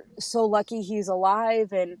 we're so lucky he's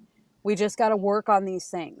alive and we just got to work on these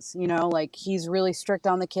things, you know, like he's really strict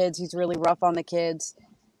on the kids. He's really rough on the kids.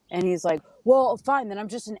 And he's like, well, fine, then I'm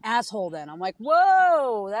just an asshole then. I'm like,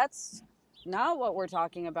 whoa, that's not what we're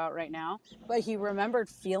talking about right now. But he remembered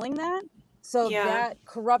feeling that. So Yeah. that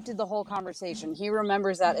corrupted the whole conversation. He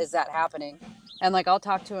remembers that as that happening. And like, I'll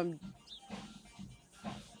talk to him.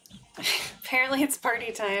 Apparently it's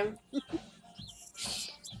party time.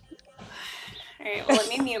 All right, well, let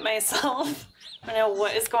me mute myself. I don't know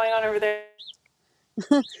what is going on over there.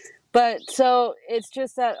 But so it's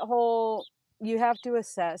just that whole, you have to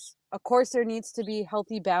assess. Of course, there needs to be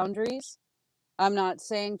healthy boundaries. I'm not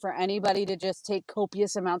saying for anybody to just take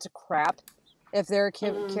copious amounts of crap if they're a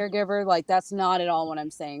caregiver. Like, that's not at all what I'm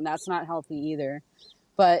saying. That's not healthy either.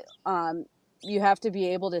 But you have to be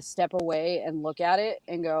able to step away and look at it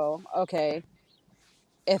and go, okay,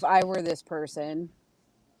 if I were this person,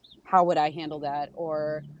 how would I handle that?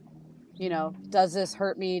 Or, you know, does this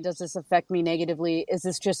hurt me? Does this affect me negatively? Is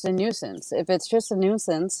this just a nuisance? If it's just a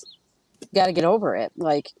nuisance, you got to get over it.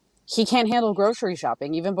 Like, he can't handle grocery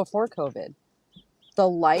shopping even before COVID. The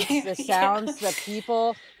lights, the Yeah. sounds, the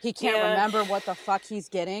people, he can't Yeah. remember what the fuck he's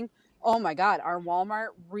getting. Oh my God, our Walmart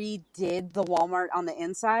redid the Walmart on the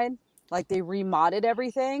inside. Like, they remodded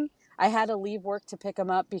everything. I had to leave work to pick him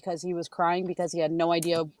up because he was crying because he had no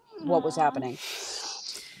idea what was Aw, happening.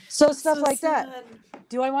 So stuff so like that. sad.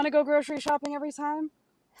 Do I want to go grocery shopping every time?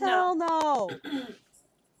 No. Hell no.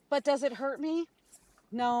 But does it hurt me?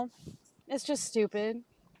 No. It's just stupid.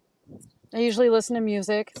 I usually listen to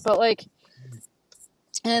music, but like,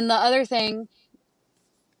 and the other thing,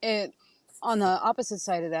 it on the opposite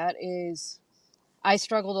side of that is I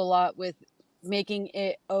struggled a lot with making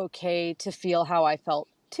it okay to feel how I felt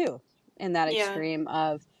too, in that Yeah. extreme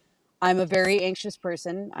of, I'm a very anxious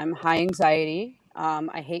person. I'm high anxiety.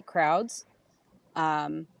 I hate crowds.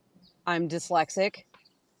 I'm dyslexic.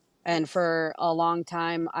 And for a long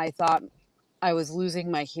time, I thought I was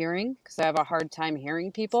losing my hearing because I have a hard time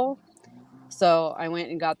hearing people. So I went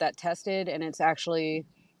and got that tested, and it's actually,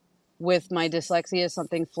 with my dyslexia,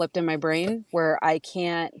 something flipped in my brain where I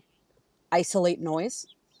can't isolate noise.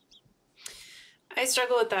 I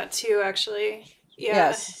struggle with that too, actually. Yeah.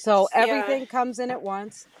 Yes. So Yeah. everything comes in at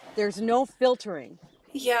once. There's no filtering.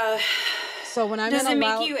 Yeah. So when I'm in Does a it make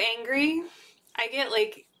loud, you angry? I get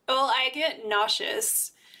like, well, I get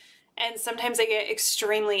nauseous, and sometimes I get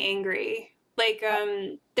extremely angry. Like,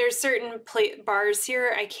 there's certain bars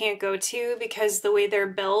here I can't go to because the way they're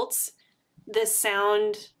built, the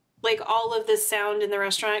sound, like all of the sound in the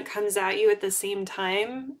restaurant comes at you at the same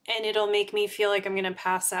time, and it'll make me feel like I'm gonna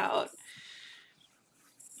pass out.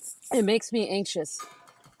 it makes me anxious.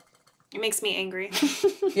 It makes me angry.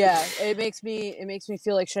 Yeah, it makes me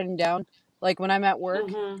feel like shutting down. Like when I'm at work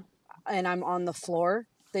Mm-hmm. and I'm on the floor,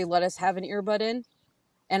 they let us have an earbud in,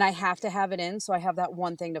 and I have to have it in so I have that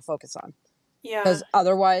one thing to focus on. Yeah. Because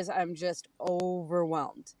otherwise I'm just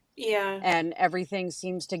overwhelmed Yeah. and everything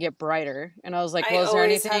seems to get brighter. And I was like, I well, is there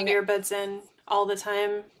always have anything? earbuds in all the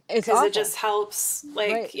time It's because it awful. just helps,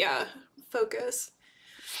 like, Right. yeah, focus.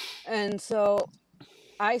 And so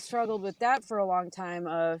I struggled with that for a long time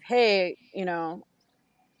of, hey,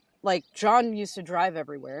 like John used to drive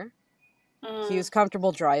everywhere. He Mm. was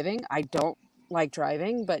comfortable driving. I don't like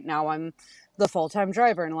driving, but now I'm the full-time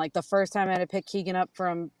driver. And like the first time I had to pick Keegan up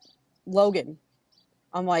from Logan,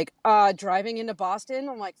 I'm like, driving into Boston.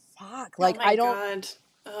 I'm like, fuck. Oh Like my God.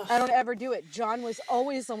 Ugh. I don't ever do it. John was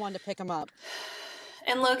always the one to pick him up.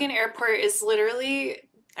 And Logan Airport is literally,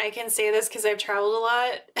 I can say this because I've traveled a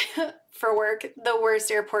lot for work, the worst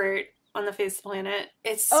airport on the face of the planet.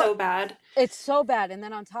 It's Oh, so bad. it's so bad. And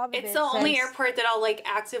then on top of It's the it, only since airport that I'll like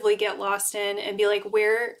actively get lost in and be like,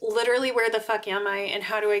 literally, where the fuck am I and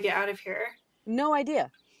how do I get out of here? no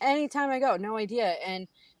idea. Anytime I go, no idea. And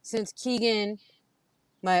since Keegan,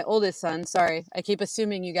 my oldest son, sorry, I keep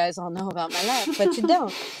assuming you guys all know about my life, but you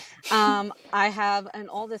don't. I have an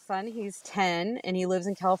oldest son. He's 10 and he lives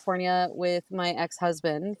in California with my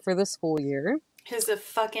ex-husband for the school year. Who's a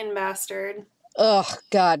fucking bastard. Oh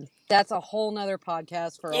God, that's a whole nother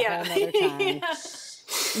podcast for a Yeah. whole nother time. Yeah.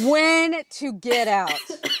 When to get out?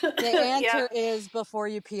 The Yeah. answer is before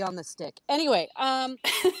you pee on the stick. Anyway,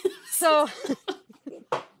 so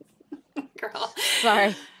Girl.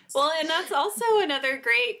 sorry. Well, and that's also another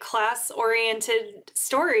great class-oriented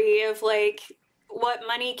story of like what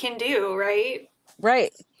money can do, right?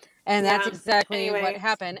 Right. And that's Yeah. exactly what Anyway.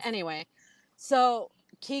 happened. Anyway, so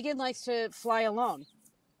Keegan likes to fly alone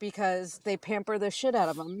because they pamper the shit out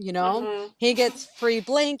of him, you know? Mm-hmm. He gets free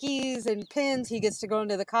blankies and pins. He gets to go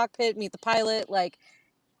into the cockpit, meet the pilot. Like,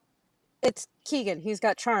 it's Keegan. He's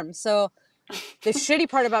got charm. So the shitty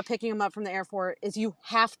part about picking him up from the airport is you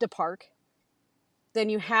have to park. Then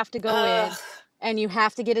you have to go Ugh. in and you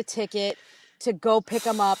have to get a ticket to go pick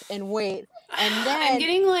him up and wait. And I'm then,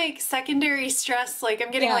 getting like secondary stress. Like I'm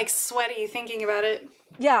getting yeah, like sweaty thinking about it.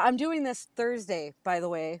 Yeah, I'm doing this Thursday, by the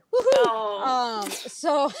way. Oh, Woohoo!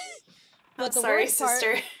 So, I'm but the sorry, worst part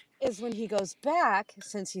sister. is when he goes back,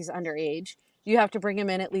 since he's underage, you have to bring him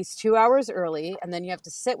in at least 2 hours early, and then you have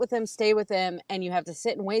to sit with him, stay with him, and you have to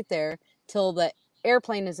sit and wait there till the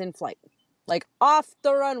airplane is in flight, like off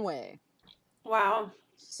the runway. Wow.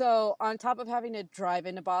 So, on top of having to drive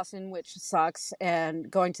into Boston, which sucks,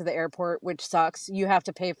 and going to the airport, which sucks, you have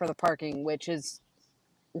to pay for the parking, which is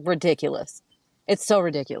ridiculous. It's so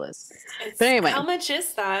ridiculous. But How anyway, much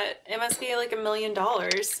is that? It must be like $1 million.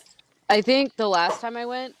 I think the last time I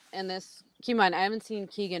went, and this, keep in mind, I haven't seen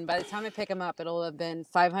Keegan. By the time I pick him up, it'll have been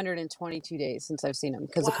 522 days since I've seen him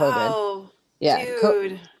because of COVID. Wow, Yeah.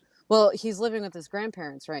 dude. Well, he's living with his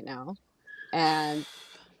grandparents right now, and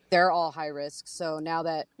they're all high risk. So now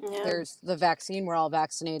that Yeah. there's the vaccine, we're all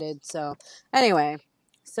vaccinated. So, anyway,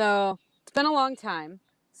 so it's been a long time.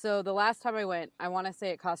 So, the last time I went, I want to say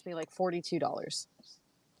it cost me like $42.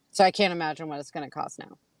 So, I can't imagine what it's going to cost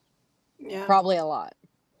now. Yeah. Probably a lot.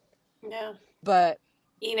 Yeah. But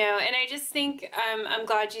And I just think I'm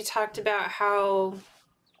glad you talked about how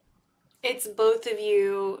it's both of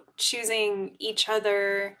you choosing each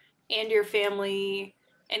other and your family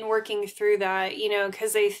and working through that,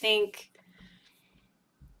 because I think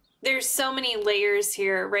there's so many layers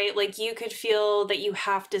here, right? Like you could feel that you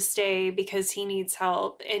have to stay because he needs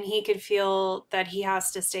help, and he could feel that he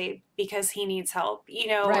has to stay because he needs help,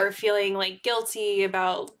 right. or feeling like guilty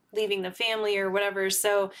about leaving the family or whatever.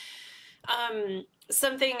 So,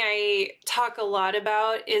 something I talk a lot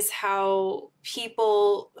about is how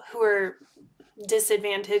people who are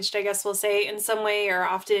disadvantaged, I guess we'll say, in some way are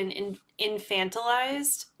often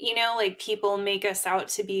infantilized. Like people make us out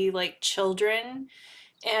to be like children,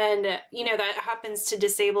 and that happens to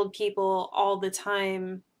disabled people all the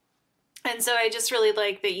time. And so I just really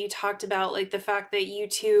like that you talked about like the fact that you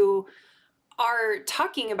two are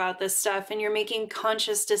talking about this stuff and you're making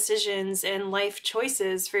conscious decisions and life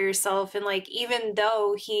choices for yourself. And like even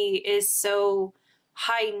though he is so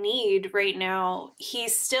high need right now, he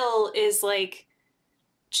still is like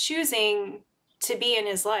choosing to be in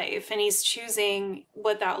his life, and he's choosing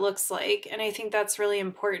what that looks like. And I think that's really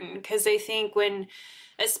important, because I think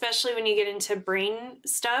especially when you get into brain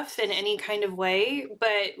stuff in any kind of way,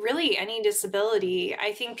 but really any disability,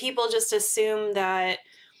 I think people just assume that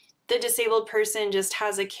the disabled person just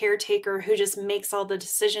has a caretaker who just makes all the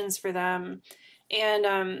decisions for them.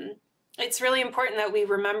 And it's really important that we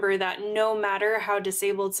remember that no matter how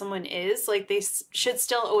disabled someone is, like they should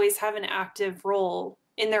still always have an active role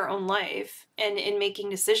in their own life and in making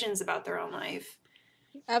decisions about their own life.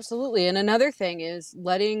 Absolutely. And another thing is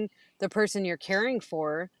letting the person you're caring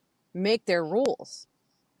for make their rules.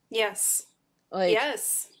 Yes. Like,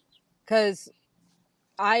 Yes. because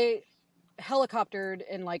I helicoptered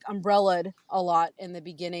and like umbrellaed a lot in the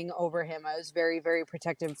beginning over him. I was very, very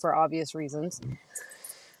protective for obvious reasons.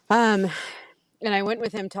 Um, and I went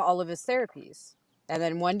with him to all of his therapies. And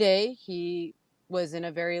then one day he was in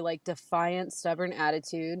a very like defiant, stubborn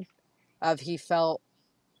attitude of he felt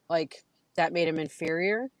like that made him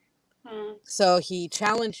inferior. Mm. So he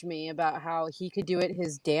challenged me about how he could do it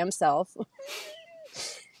his damn self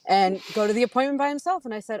and go to the appointment by himself.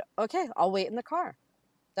 And I said, okay, I'll wait in the car.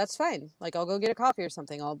 That's fine. Like, I'll go get a coffee or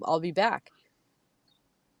something. I'll be back.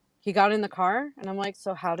 He got in the car and I'm like,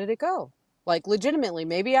 so how did it go? Like, legitimately,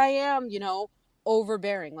 maybe I am,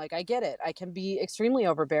 overbearing. Like, I get it. I can be extremely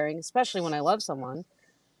overbearing, especially when I love someone.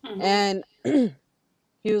 Mm-hmm. And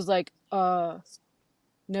he was like,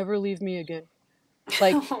 never leave me again.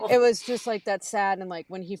 Like, it was just like that sad. And like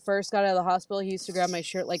when he first got out of the hospital, he used to grab my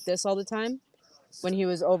shirt like this all the time when he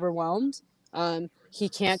was overwhelmed. He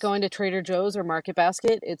can't go into Trader Joe's or Market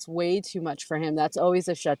Basket. It's way too much for him. That's always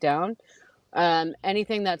a shutdown.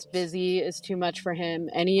 Anything that's busy is too much for him.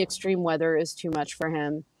 Any extreme weather is too much for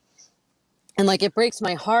him. And like it breaks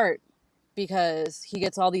my heart because he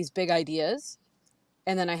gets all these big ideas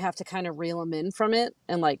and then I have to kind of reel him in from it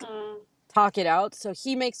and like Mm. talk it out. So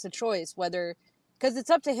he makes the choice whether, because it's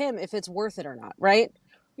up to him if it's worth it or not, right?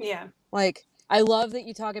 Yeah. Like, I love that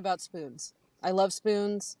you talk about spoons. I love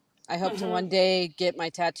spoons. I hope to Mm-hmm. one day get my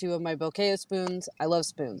tattoo of my bouquet of spoons. I love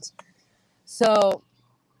spoons. So,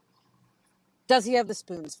 does he have the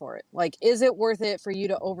spoons for it? Like, is it worth it for you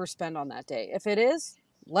to overspend on that day? If it is,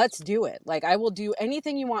 let's do it. Like, I will do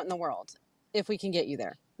anything you want in the world if we can get you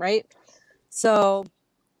there, right? So,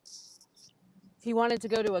 he wanted to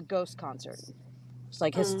go to a Ghost concert. It's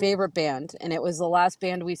like his Mm. favorite band, and it was the last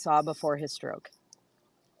band we saw before his stroke.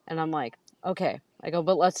 And I'm like, okay. I go,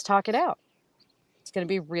 but let's talk it out. It's going to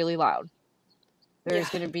be really loud. Yeah. There's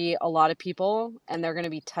going to be a lot of people, and they're going to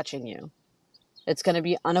be touching you. It's going to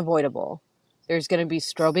be unavoidable. There's going to be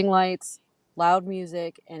strobing lights, loud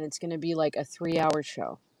music, and it's going to be like a 3-hour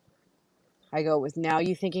show. I go, with now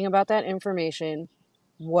you thinking about that information,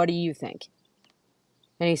 what do you think?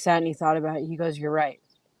 And he sat and he thought about it. He goes, you're right.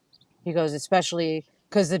 He goes, especially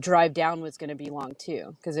because the drive down was going to be long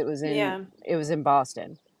too, because it was Yeah. in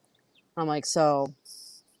Boston. I'm like, so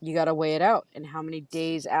you got to weigh it out. And how many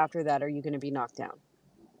days after that are you going to be knocked down?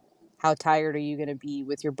 How tired are you going to be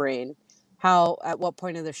with your brain? At what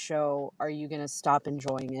point of the show are you going to stop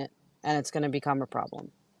enjoying it? And it's going to become a problem.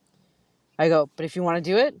 I go, but if you want to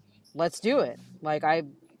do it, let's do it. Like, I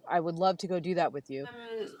would love to go do that with you.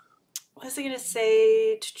 What was I gonna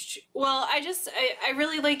say? Well, I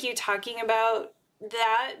really like you talking about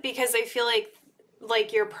that because I feel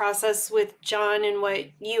like your process with John and what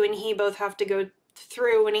you and he both have to go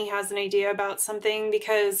through when he has an idea about something,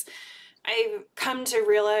 because I've come to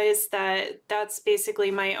realize that that's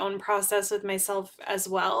basically my own process with myself as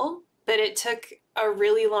well. But it took a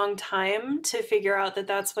really long time to figure out that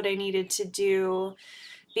that's what I needed to do,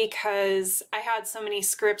 because I had so many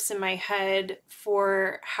scripts in my head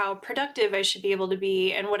for how productive I should be able to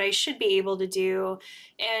be and what I should be able to do.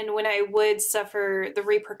 And when I would suffer the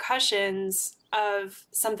repercussions of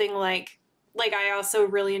something like I also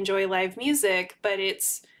really enjoy live music, but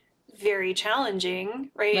it's very challenging,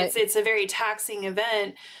 right? Right. It's a very taxing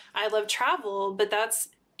event. I love travel, but that's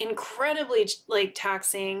incredibly like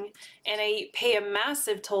taxing, and I pay a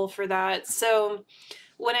massive toll for that. So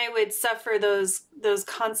when I would suffer those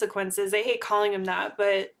consequences, I hate calling them that,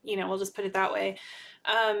 but we'll just put it that way.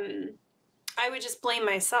 I would just blame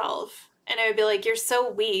myself. And I would be like, you're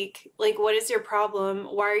so weak. Like, what is your problem?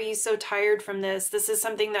 Why are you so tired from this? This is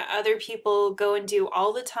something that other people go and do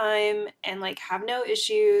all the time and like have no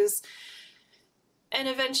issues. And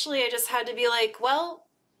eventually I just had to be like, well,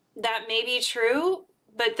 that may be true,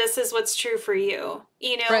 but this is what's true for you.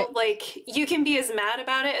 Right. Like you can be as mad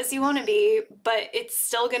about it as you want to be, but it's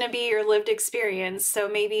still going to be your lived experience. So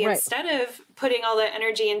maybe Right. instead of putting all that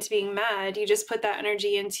energy into being mad, you just put that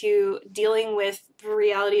energy into dealing with the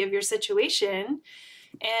reality of your situation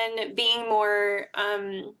and being more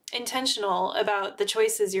intentional about the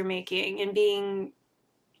choices you're making, and being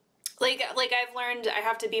like I've learned I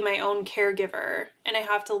have to be my own caregiver, and I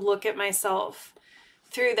have to look at myself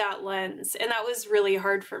through that lens. And that was really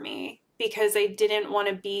hard for me because I didn't want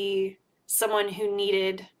to be someone who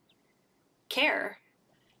needed care,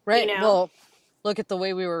 you Right. know? Well, look at the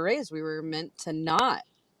way we were raised. We were meant to not,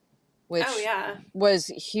 Oh, which yeah. was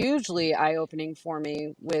hugely eye-opening for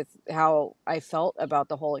me with how I felt about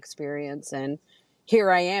the whole experience. And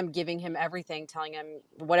here I am giving him everything, telling him,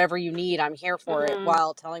 whatever you need, I'm here for it, Mm-hmm.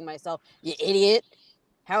 while telling myself, you idiot,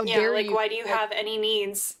 how Yeah, dare like, you? why do you Like, have any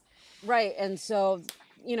needs? right. And so,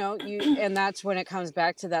 and that's when it comes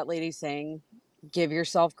back to that lady saying, give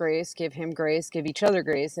yourself grace, give him grace, give each other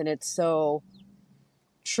grace. And it's so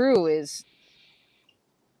true, is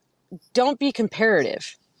don't be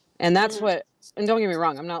comparative. And that's Mm-hmm. what, and don't get me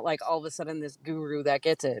wrong, I'm not like all of a sudden this guru that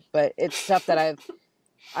gets it, but it's stuff that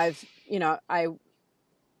I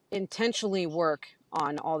intentionally work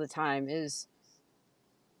on all the time. Is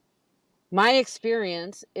my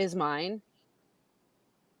experience is mine,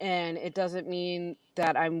 and it doesn't mean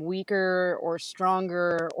that I'm weaker or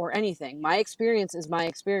stronger or anything. My experience is my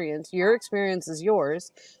experience. Your experience is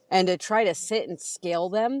yours. And to try to sit and scale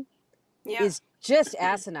them Yeah. is just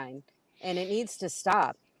asinine, and it needs to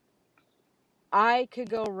stop. I could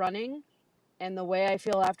go running, and the way I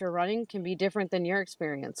feel after running can be different than your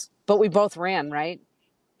experience, but we both ran, right?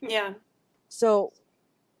 Yeah. So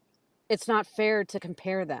it's not fair to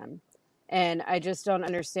compare them. And I just don't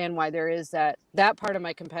understand why there is that part of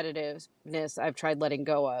my competitiveness I've tried letting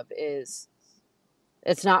go of. Is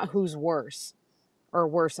it's not who's worse or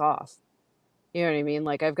worse off. You know what I mean?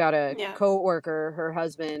 Like, I've got a Yeah. coworker, her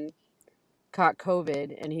husband caught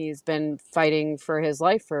COVID, and he's been fighting for his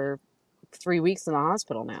life for 3 weeks in the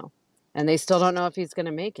hospital now. And they still don't know if he's going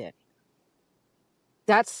to make it.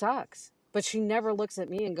 That sucks. But she never looks at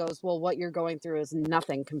me and goes, well, what you're going through is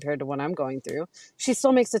nothing compared to what I'm going through. She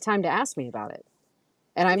still makes the time to ask me about it.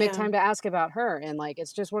 And I make Yeah. time to ask about her. And like,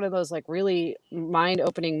 it's just one of those like really mind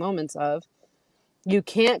opening moments of, you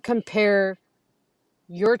can't compare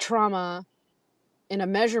your trauma in a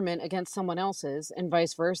measurement against someone else's, and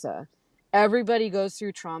vice versa. Everybody goes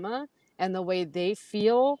through trauma, and the way they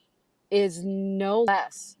feel is no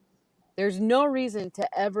less. There's no reason to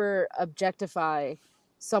ever objectify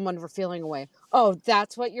someone for feeling away. Oh,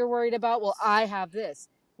 that's what you're worried about? Well, I have this.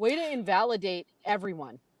 Way to invalidate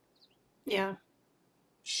everyone. Yeah.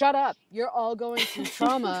 Shut up. You're all going through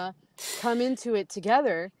trauma. Come into it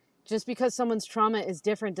together. Just because someone's trauma is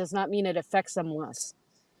different does not mean it affects them less.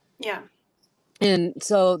 Yeah. And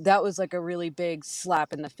so that was like a really big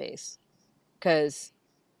slap in the face, because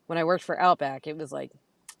when I worked for Outback, it was like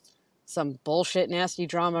some bullshit, nasty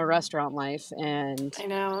drama restaurant life. And I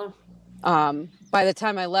know. by the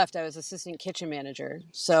time I left, I was assistant kitchen manager.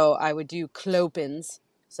 So I would do clopens.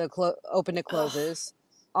 So open to Ugh. closes,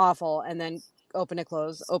 awful. And then open to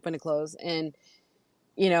close, open to close. And,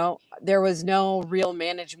 you know, there was no real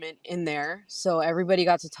management in there. So everybody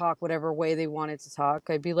got to talk whatever way they wanted to talk.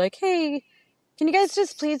 I'd be like, hey, can you guys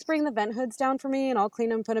just please bring the vent hoods down for me and I'll clean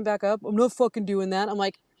them, put them back up? I'm not fucking doing that. I'm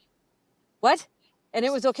like, what? And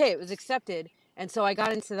it was okay. It was accepted. And so I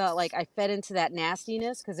got into that, like, I fed into that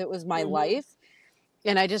nastiness because it was my Mm-hmm. life.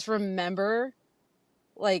 And I just remember,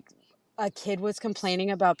 like, a kid was complaining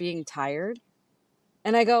about being tired.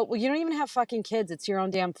 And I go, well, you don't even have fucking kids. It's your own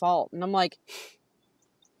damn fault. And I'm like,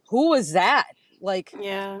 who was that? Like,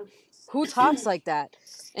 Yeah. who talks like that?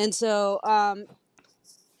 And so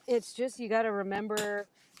it's just, you got to remember,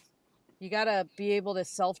 you got to be able to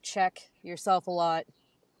self-check yourself a lot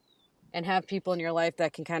and have people in your life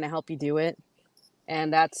that can kind of help you do it.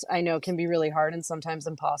 And that's, I know, can be really hard and sometimes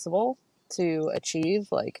impossible to achieve.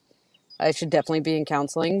 Like, I should definitely be in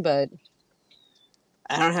counseling, but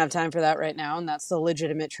I don't have time for that right now. And that's the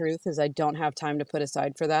legitimate truth, is I don't have time to put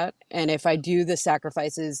aside for that. And if I do, the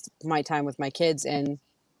sacrifices my time with my kids. And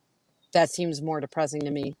that seems more depressing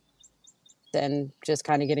to me than just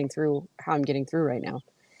kind of getting through how I'm getting through right now.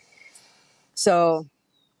 So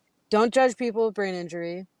don't judge people with brain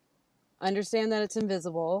injury. Understand that it's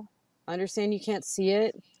invisible. Understand you can't see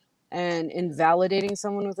it. And invalidating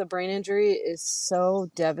someone with a brain injury is so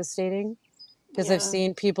devastating, because I've Yeah.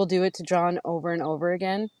 seen people do it to John over and over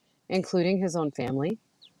again, including his own family,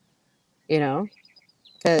 you know,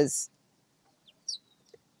 because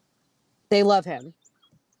they love him.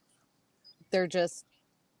 They're just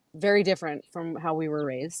very different from how we were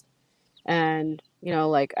raised. And, you know,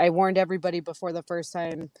 like, I warned everybody before the first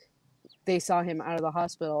time they saw him out of the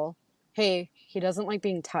hospital, hey, he doesn't like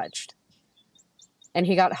being touched. And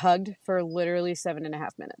he got hugged for literally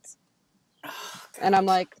 7.5 minutes. Oh, And I'm God.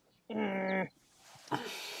 like,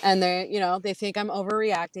 and they, you know, they think I'm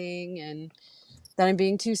overreacting and that I'm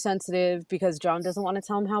being too sensitive, because John doesn't want to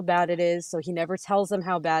tell him how bad it is. So he never tells them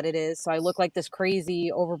how bad it is. So I look like this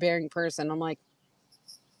crazy, overbearing person. I'm like,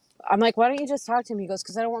 why don't you just talk to him? He goes,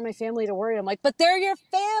 because I don't want my family to worry. I'm like, but they're your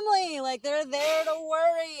family. Like, they're there to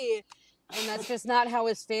worry. And that's just not how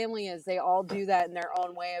his family is. They all do that in their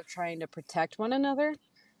own way of trying to protect one another,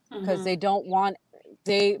 because Mm-hmm.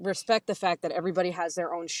 they respect the fact that everybody has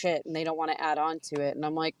their own shit and they don't want to add on to it. And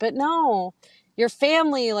I'm like, but no, your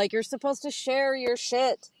family, like, you're supposed to share your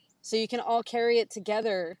shit so you can all carry it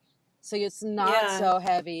together, so it's not Yeah. so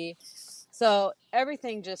heavy. So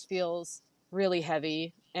everything just feels really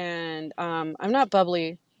heavy. And I'm not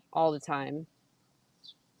bubbly all the time,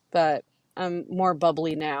 but I'm more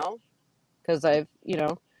bubbly now because I've,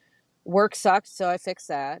 work sucked, so I fixed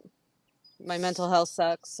that. My mental health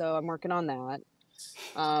sucks, so I'm working on that.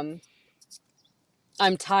 Um,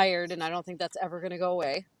 I'm tired, and I don't think that's ever going to go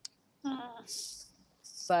away.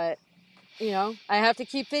 But, I have to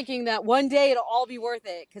keep thinking that one day it'll all be worth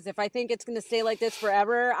it. Because if I think it's going to stay like this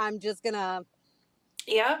forever, I'm just going to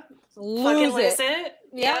Yep. Fucking lose lose it. it.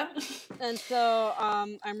 Yep. Yep. And so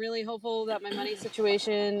I'm really hopeful that my money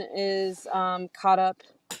situation is caught up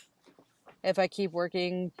if I keep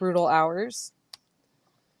working brutal hours,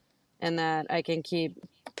 and that I can keep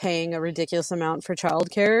paying a ridiculous amount for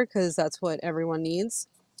childcare, because that's what everyone needs.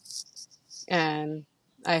 And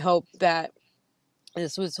I hope that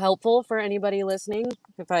this was helpful for anybody listening.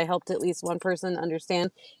 If I helped at least one person understand,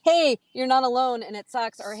 hey, you're not alone and it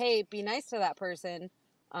sucks, or hey, be nice to that person,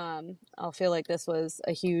 I'll feel like this was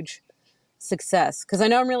a huge success. Because I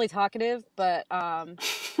know I'm really talkative, but I'm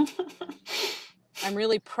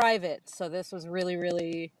really private. So this was really,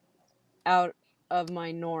 really out of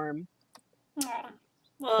my norm. Aw.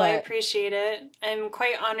 Well, I But appreciate it. I'm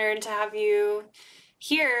quite honored to have you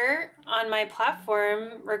here on my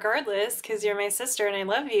platform, regardless, because you're my sister and I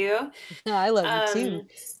love you. I love you too. Um,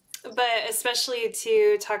 but especially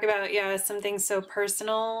to talk about, yeah, something so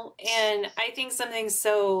personal, and I think something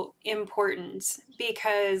so important,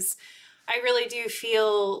 because I really do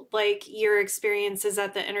feel like your experience is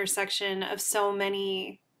at the intersection of so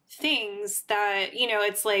many things that,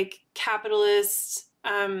 it's like capitalist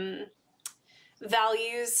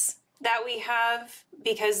values that we have,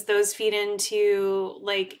 because those feed into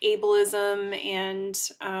like ableism and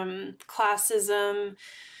classism.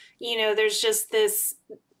 There's just this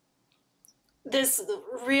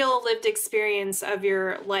real lived experience of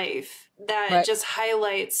your life that Right. just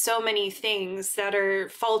highlights so many things that are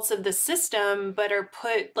faults of the system, but are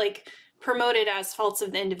put like promoted as faults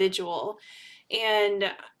of the individual. And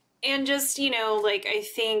just, you know, like, I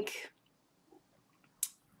think,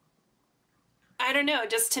 I don't know,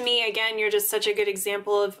 just to me, again, you're just such a good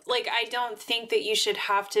example of, like, I don't think that you should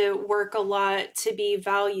have to work a lot to be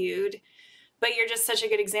valued, but you're just such a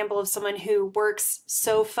good example of someone who works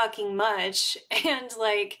so fucking much and,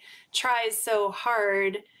 like, tries so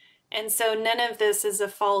hard. And so none of this is a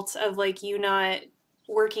fault of, like, you not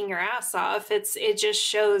working your ass off. It just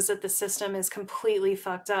shows that the system is completely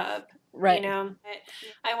fucked up. Right. You know,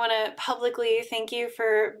 I want to publicly thank you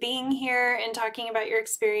for being here and talking about your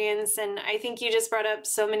experience. And I think you just brought up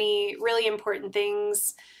so many really important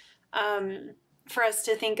things for us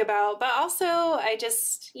to think about. But also, I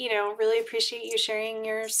just, you know, really appreciate you sharing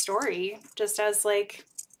your story, just as, like,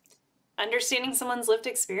 understanding someone's lived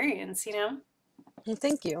experience, you know? Well,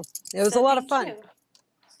 thank you. It was a lot of fun. You.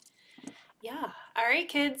 Yeah. All right,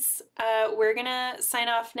 kids, we're gonna sign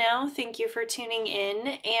off now. Thank you for tuning in,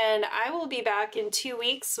 and I will be back in 2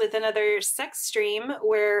 weeks with another sex stream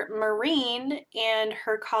where Maureen and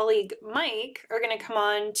her colleague Mike are gonna come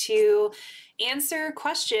on to answer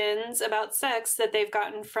questions about sex that they've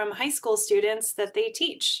gotten from high school students that they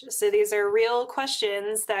teach. So these are real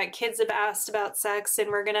questions that kids have asked about sex, and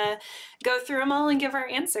we're gonna go through them all and give our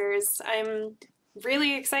answers. I'm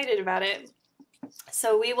really excited about it.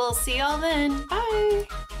 So we will see y'all then. Bye!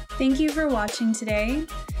 Thank you for watching today.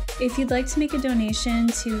 If you'd like to make a donation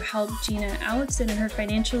to help Gina out in her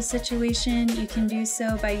financial situation, you can do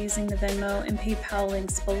so by using the Venmo and PayPal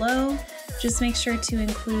links below. Just make sure to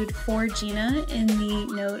include for Gina in the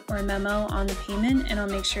note or memo on the payment, and I'll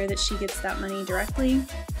make sure that she gets that money directly.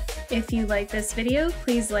 If you like this video,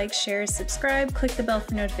 please like, share, subscribe, click the bell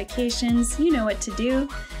for notifications. You know what to do.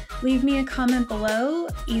 Leave me a comment below,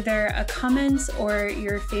 either a comment or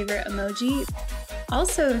your favorite emoji.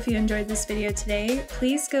 Also, if you enjoyed this video today,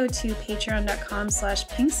 please go to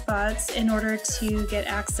patreon.com/pinkspots in order to get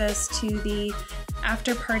access to the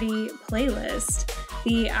after party playlist.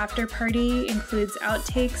 The after party includes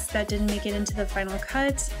outtakes that didn't make it into the final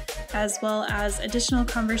cut, as well as additional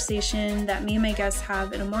conversation that me and my guests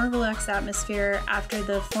have in a more relaxed atmosphere after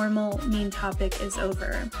the formal main topic is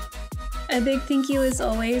over. A big thank you, as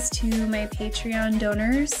always, to my Patreon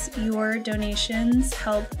donors. Your donations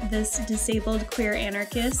help this disabled queer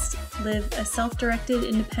anarchist live a self-directed,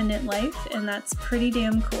 independent life, and that's pretty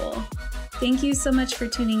damn cool. Thank you so much for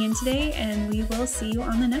tuning in today, and we will see you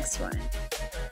on the next one.